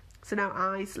word. So now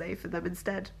I slave for them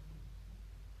instead.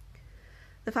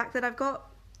 The fact that I've got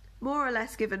more or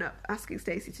less given up asking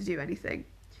Stacey to do anything.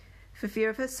 For fear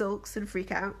of her sulks and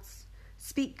freakouts.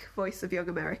 Speak, voice of young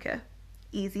America.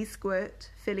 Easy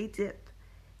squirt, Philly dip,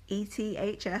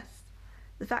 ETHS.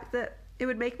 The fact that it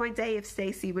would make my day if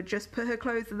Stacey would just put her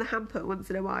clothes in the hamper once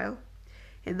in a while.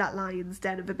 In that lion's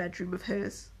den of a bedroom of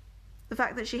hers. The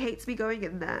fact that she hates me going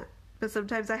in there, but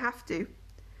sometimes I have to.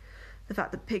 The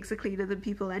fact that pigs are cleaner than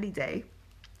people any day.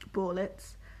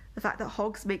 Ballets. The fact that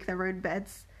hogs make their own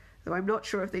beds, though I'm not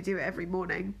sure if they do it every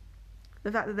morning.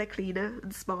 The fact that they're cleaner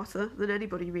and smarter than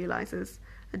anybody realises,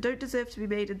 and don't deserve to be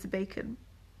made into bacon.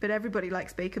 But everybody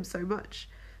likes bacon so much,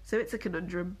 so it's a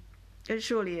conundrum. It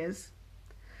surely is.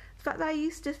 The fact that I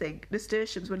used to think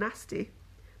nasturtiums were nasty,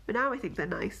 but now I think they're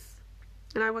nice,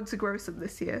 and I want to grow some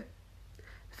this year.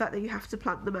 The fact that you have to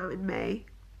plant them out in May.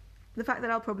 The fact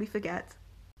that I'll probably forget.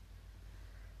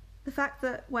 The fact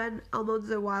that when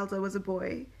Alonzo Wilder was a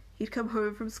boy, he'd come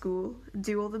home from school and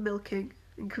do all the milking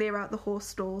and clear out the horse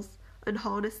stalls and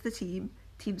harness the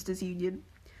Teamsters Union.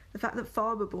 The fact that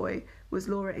Farmer Boy was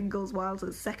Laura Ingalls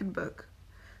Wilder's second book.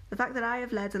 The fact that I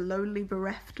have led a lonely,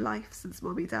 bereft life since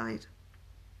Mommy died.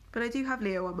 But I do have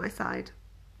Leo on my side,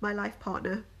 my life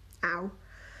partner. Ow.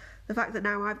 The fact that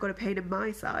now I've got a pain in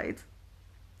my side.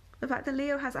 The fact that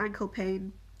Leo has ankle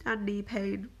pain, and knee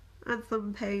pain, and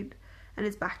thumb pain, and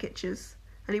his back itches,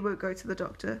 and he won't go to the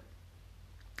doctor.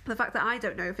 The fact that I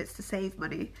don't know if it's to save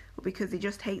money or because he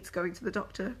just hates going to the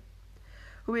doctor.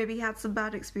 Or maybe he had some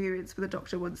bad experience with a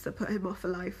doctor once that put him off for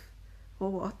life.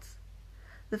 Or what?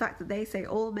 The fact that they say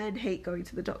all men hate going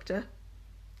to the doctor.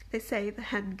 They say the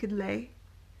hen can lay.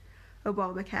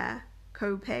 Obamacare,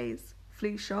 co-pays,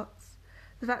 flu shots.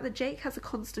 The fact that Jake has a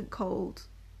constant cold,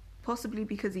 possibly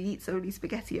because he eats only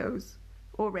SpaghettiOs,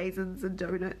 or raisins and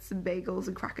donuts and bagels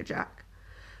and Cracker Jack.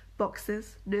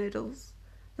 Boxes, nurdles.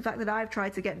 The fact that I've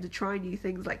tried to get him to try new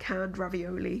things like canned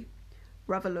ravioli,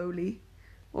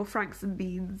 or Franks and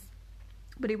beans,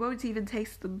 but he won't even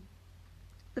taste them.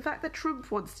 The fact that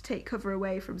Trump wants to take cover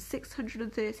away from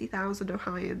 630,000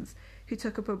 Ohioans who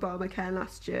took up Obamacare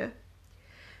last year.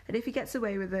 And if he gets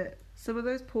away with it, some of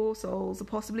those poor souls are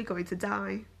possibly going to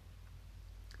die.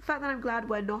 The fact that I'm glad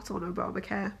we're not on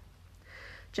Obamacare.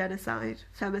 Genocide,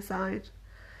 femicide.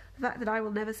 The fact that I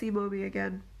will never see Mommy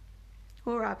again.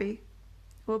 Or Abby.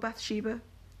 Or Bathsheba.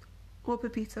 Or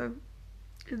Pepito.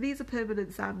 And these are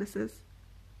permanent sadnesses.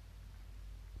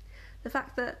 The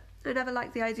fact that I never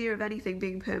liked the idea of anything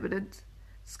being permanent.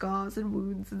 Scars and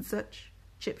wounds and such.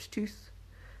 Chipped tooth.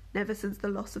 Never since the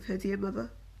loss of her dear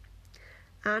mother.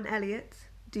 Anne Elliot,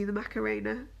 do the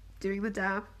Macarena, doing the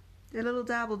dab. A little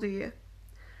dab will do you.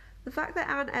 The fact that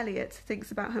Anne Elliot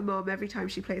thinks about her mom every time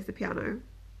she plays the piano.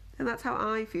 And that's how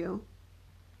I feel.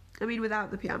 I mean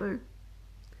without the piano.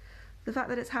 The fact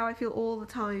that it's how I feel all the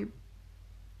time.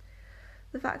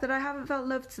 The fact that I haven't felt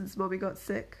loved since Mommy got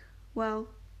sick. Well,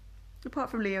 apart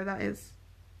from Leo, that is.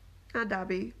 And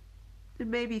Abby.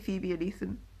 And maybe Phoebe and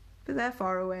Ethan. But they're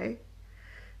far away.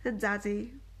 And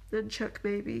Daddy. And Chuck,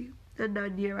 maybe. And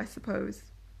Nanya, I suppose.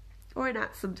 Or in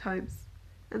Nat sometimes.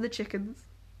 And the chickens.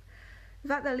 The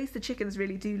fact that at least the chickens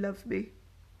really do love me.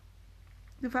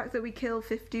 The fact that we kill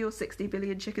 50 or 60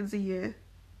 billion chickens a year.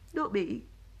 Not me.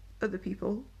 Other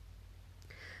people.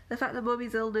 The fact that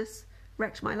Mummy's illness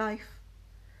wrecked my life.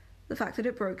 The fact that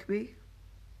it broke me.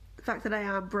 The fact that I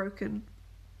am broken.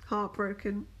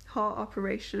 Heartbroken. Heart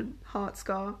operation. Heart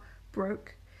scar.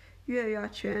 Broke.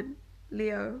 Chin.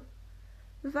 Leo.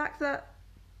 The fact that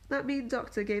that mean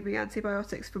doctor gave me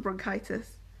antibiotics for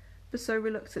bronchitis, but so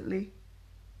reluctantly.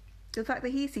 The fact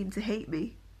that he seemed to hate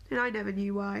me, and I never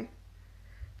knew why.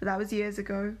 But that was years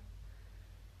ago.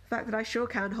 The fact that I sure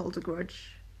can hold a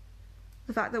grudge.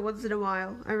 The fact that once in a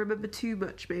while I remember too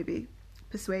much, maybe.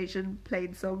 Persuasion,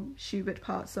 Plainsong, Schubert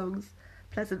part songs,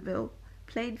 Pleasantville,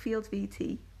 Plainfield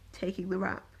VT, taking the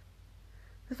rap.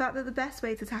 The fact that the best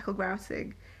way to tackle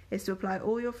grousing is to apply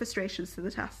all your frustrations to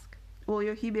the task, all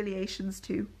your humiliations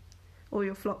too. All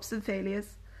your flops and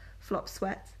failures, flop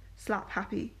sweat, slap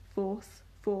happy, force,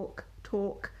 fork,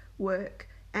 talk, work,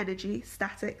 energy,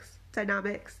 statics,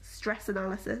 dynamics, stress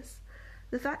analysis.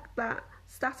 The fact that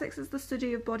statics is the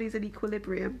study of bodies in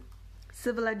equilibrium,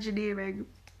 civil engineering,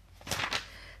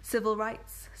 civil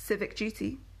rights, civic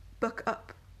duty, buck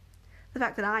up. The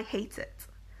fact that I hate it.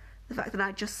 The fact that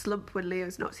I just slump when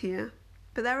Leo's not here.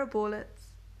 But there are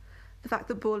bullets. The fact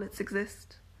that bullets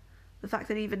exist. The fact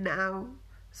that even now,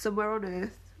 somewhere on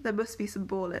Earth, there must be some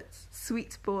bullets,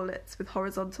 sweet bullets with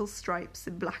horizontal stripes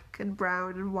in black and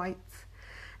brown and white,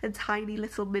 and tiny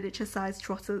little miniature-sized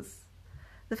trotters.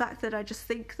 The fact that I just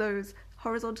think those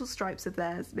horizontal stripes of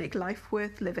theirs make life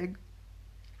worth living.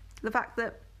 The fact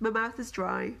that my mouth is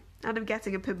dry and I'm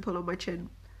getting a pimple on my chin.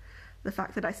 The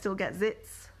fact that I still get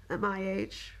zits at my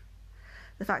age.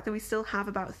 The fact that we still have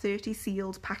about 30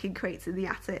 sealed packing crates in the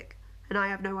attic, and I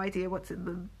have no idea what's in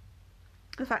them.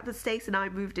 The fact that Stace and I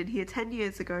moved in here 10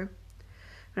 years ago,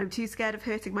 but I'm too scared of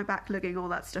hurting my back lugging all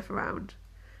that stuff around,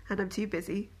 and I'm too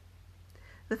busy.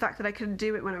 The fact that I couldn't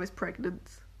do it when I was pregnant.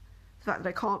 The fact that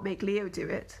I can't make Leo do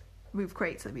it. Move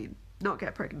crates, I mean, not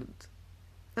get pregnant.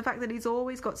 The fact that he's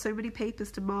always got so many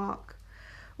papers to mark,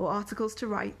 or articles to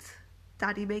write,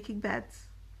 Daddy making beds.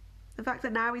 The fact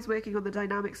that now he's working on the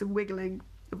dynamics of wiggling,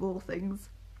 of all things,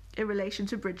 in relation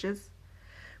to bridges,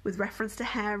 with reference to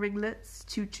hair ringlets,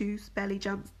 tutus, belly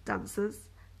dancers,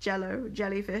 jello,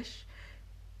 jellyfish,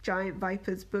 giant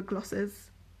vipers, bug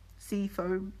glosses, sea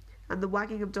foam, and the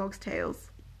wagging of dogs'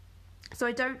 tails. So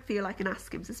I don't feel I can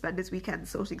ask him to spend his weekend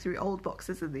sorting through old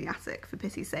boxes in the attic, for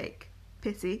pity's sake.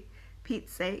 Pity,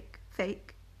 Pete's sake,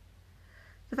 fake.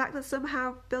 The fact that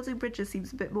somehow building bridges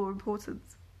seems a bit more important.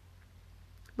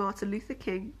 Martin Luther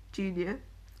King, Jr.,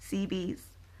 CBs.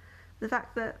 The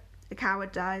fact that a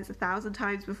coward dies 1,000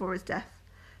 times before his death,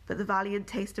 but the valiant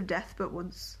taste of death but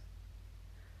once.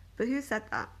 But who said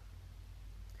that?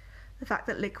 The fact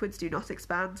that liquids do not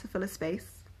expand to fill a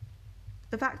space.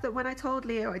 The fact that when I told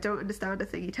Leo I don't understand a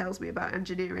thing he tells me about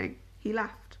engineering, he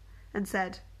laughed and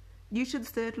said, Newton's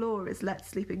third law is let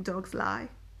sleeping dogs lie.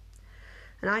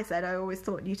 And I said I always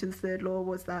thought Newton's third law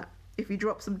was that if you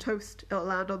drop some toast, it'll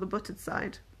land on the buttered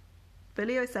side. But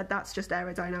Leo said that's just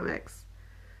aerodynamics.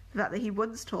 The fact that he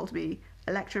once told me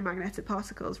electromagnetic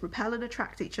particles repel and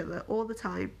attract each other all the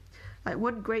time, like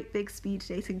one great big speed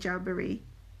dating jamboree.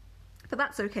 But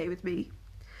that's okay with me,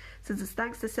 since it's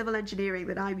thanks to civil engineering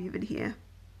that I'm even here.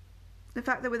 The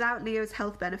fact that without Leo's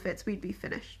health benefits we'd be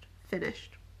finished,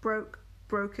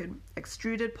 broken,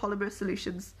 extruded polymer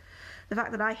solutions. The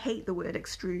fact that I hate the word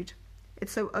extrude.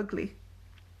 It's so ugly.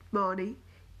 Marnie,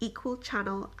 equal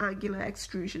channel angular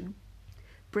extrusion.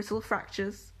 Brittle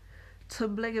fractures,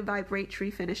 tumbling and vibratory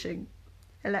finishing.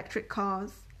 Electric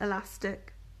cars,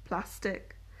 elastic,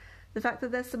 plastic. The fact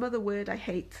that there's some other word I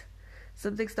hate.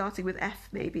 Something starting with F,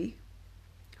 maybe.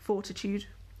 Fortitude.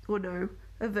 Or no,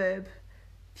 a verb.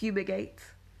 Fumigate.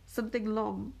 Something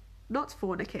long. Not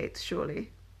fornicate,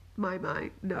 surely. My,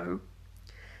 no.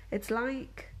 It's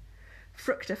like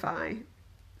fructify,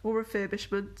 or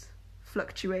refurbishment,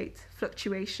 fluctuate,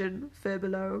 fluctuation,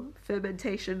 furbelow,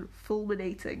 fermentation,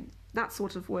 fulminating, that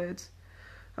sort of word.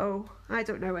 Oh, I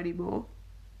don't know anymore.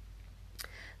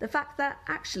 The fact that,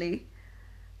 actually,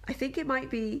 I think it might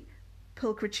be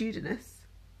pulchritudinous,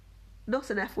 not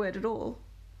an F word at all.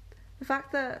 The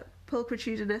fact that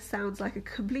pulchritudinous sounds like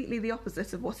completely the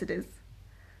opposite of what it is.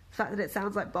 The fact that it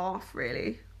sounds like barf,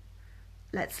 really.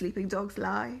 Let sleeping dogs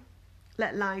lie.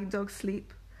 Let lying dogs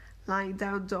sleep. Lying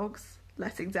down dogs.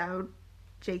 Letting down.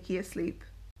 Jakey asleep.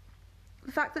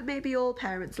 The fact that maybe all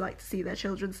parents like to see their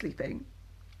children sleeping.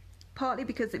 Partly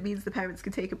because it means the parents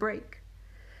can take a break.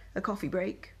 A coffee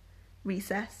break.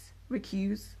 Recess.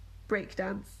 Recuse.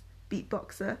 Breakdance.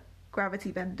 Beatboxer.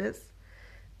 Gravity benders.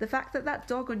 The fact that that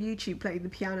dog on YouTube playing the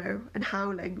piano and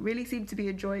howling really seemed to be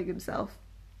enjoying himself.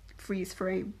 Freeze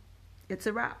frame. It's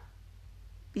a wrap.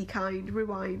 Be kind,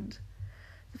 rewind.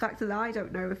 The fact that I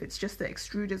don't know if it's just that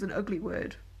extrude is an ugly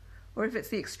word, or if it's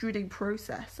the extruding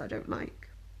process I don't like.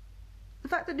 The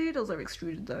fact that noodles are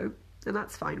extruded though, and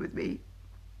that's fine with me.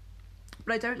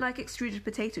 But I don't like extruded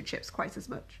potato chips quite as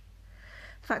much.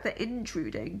 The fact that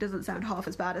intruding doesn't sound half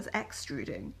as bad as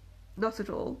extruding. Not at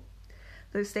all.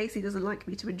 Though Stacey doesn't like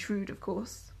me to intrude, of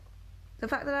course. The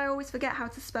fact that I always forget how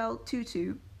to spell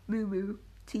tutu, moo-moo,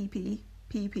 TP,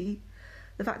 PP.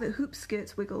 The fact that hoop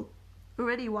skirts wiggle,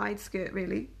 or any wide skirt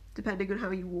really, depending on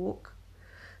how you walk.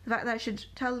 The fact that I should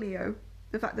tell Leo.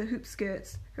 The fact that hoop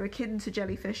skirts are akin to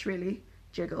jellyfish really,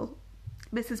 jiggle.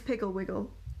 Mrs. Piggle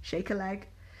wiggle, shake a leg.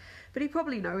 But he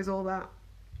probably knows all that.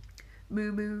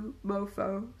 Moo-moo,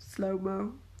 mofo,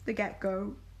 slow-mo, the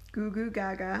get-go, goo-goo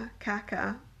gaga,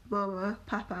 caca, mama,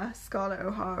 papa, Scarlett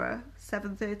O'Hara,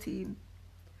 713.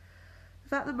 The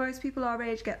fact that most people our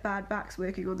age get bad backs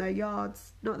working on their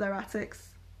yards, not their attics.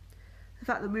 The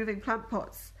fact that moving plant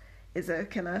pots is a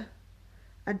killer.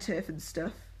 And turf and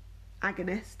stuff.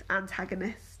 Agonist,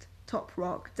 antagonist, top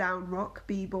rock, down rock,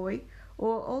 b-boy.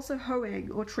 Or also hoeing,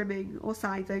 or trimming, or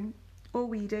scything, or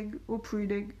weeding, or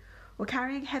pruning, or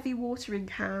carrying heavy watering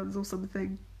cans or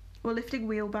something. Or lifting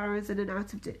wheelbarrows in and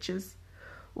out of ditches.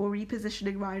 Or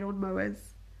repositioning ride-on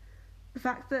mowers. The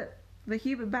fact that the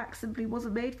human back simply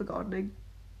wasn't made for gardening.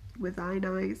 With thine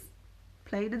eyes.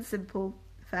 Plain and simple,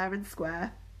 fair and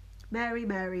square. Mary,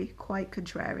 Mary, quite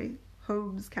contrary.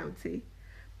 Holmes County.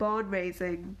 Barn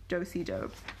raising, do-si-do.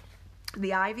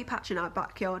 The ivy patch in our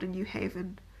backyard in New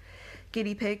Haven.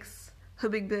 Guinea pigs,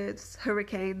 hummingbirds,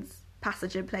 hurricanes,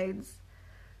 passenger planes.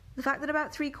 The fact that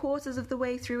about 3/4 of the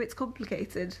way through it's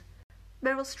complicated.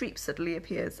 Meryl Streep suddenly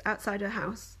appears outside her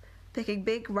house, picking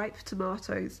big, ripe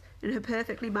tomatoes in her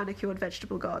perfectly manicured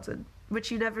vegetable garden,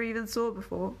 which you never even saw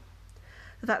before.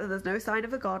 The fact that there's no sign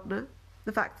of a gardener.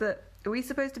 The fact that, are we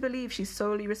supposed to believe she's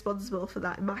solely responsible for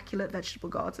that immaculate vegetable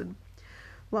garden,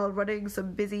 while running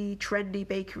some busy, trendy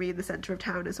bakery in the centre of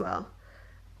town as well?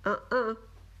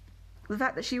 The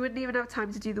fact that she wouldn't even have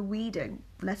time to do the weeding,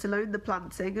 let alone the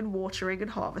planting and watering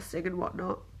and harvesting and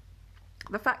whatnot.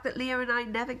 The fact that Leo and I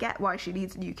never get why she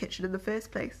needs a new kitchen in the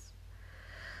first place.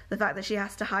 The fact that she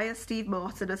has to hire Steve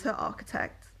Martin as her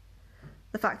architect.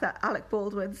 The fact that Alec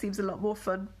Baldwin seems a lot more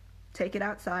fun. Take it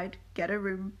outside, get a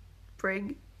room,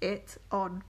 bring it on.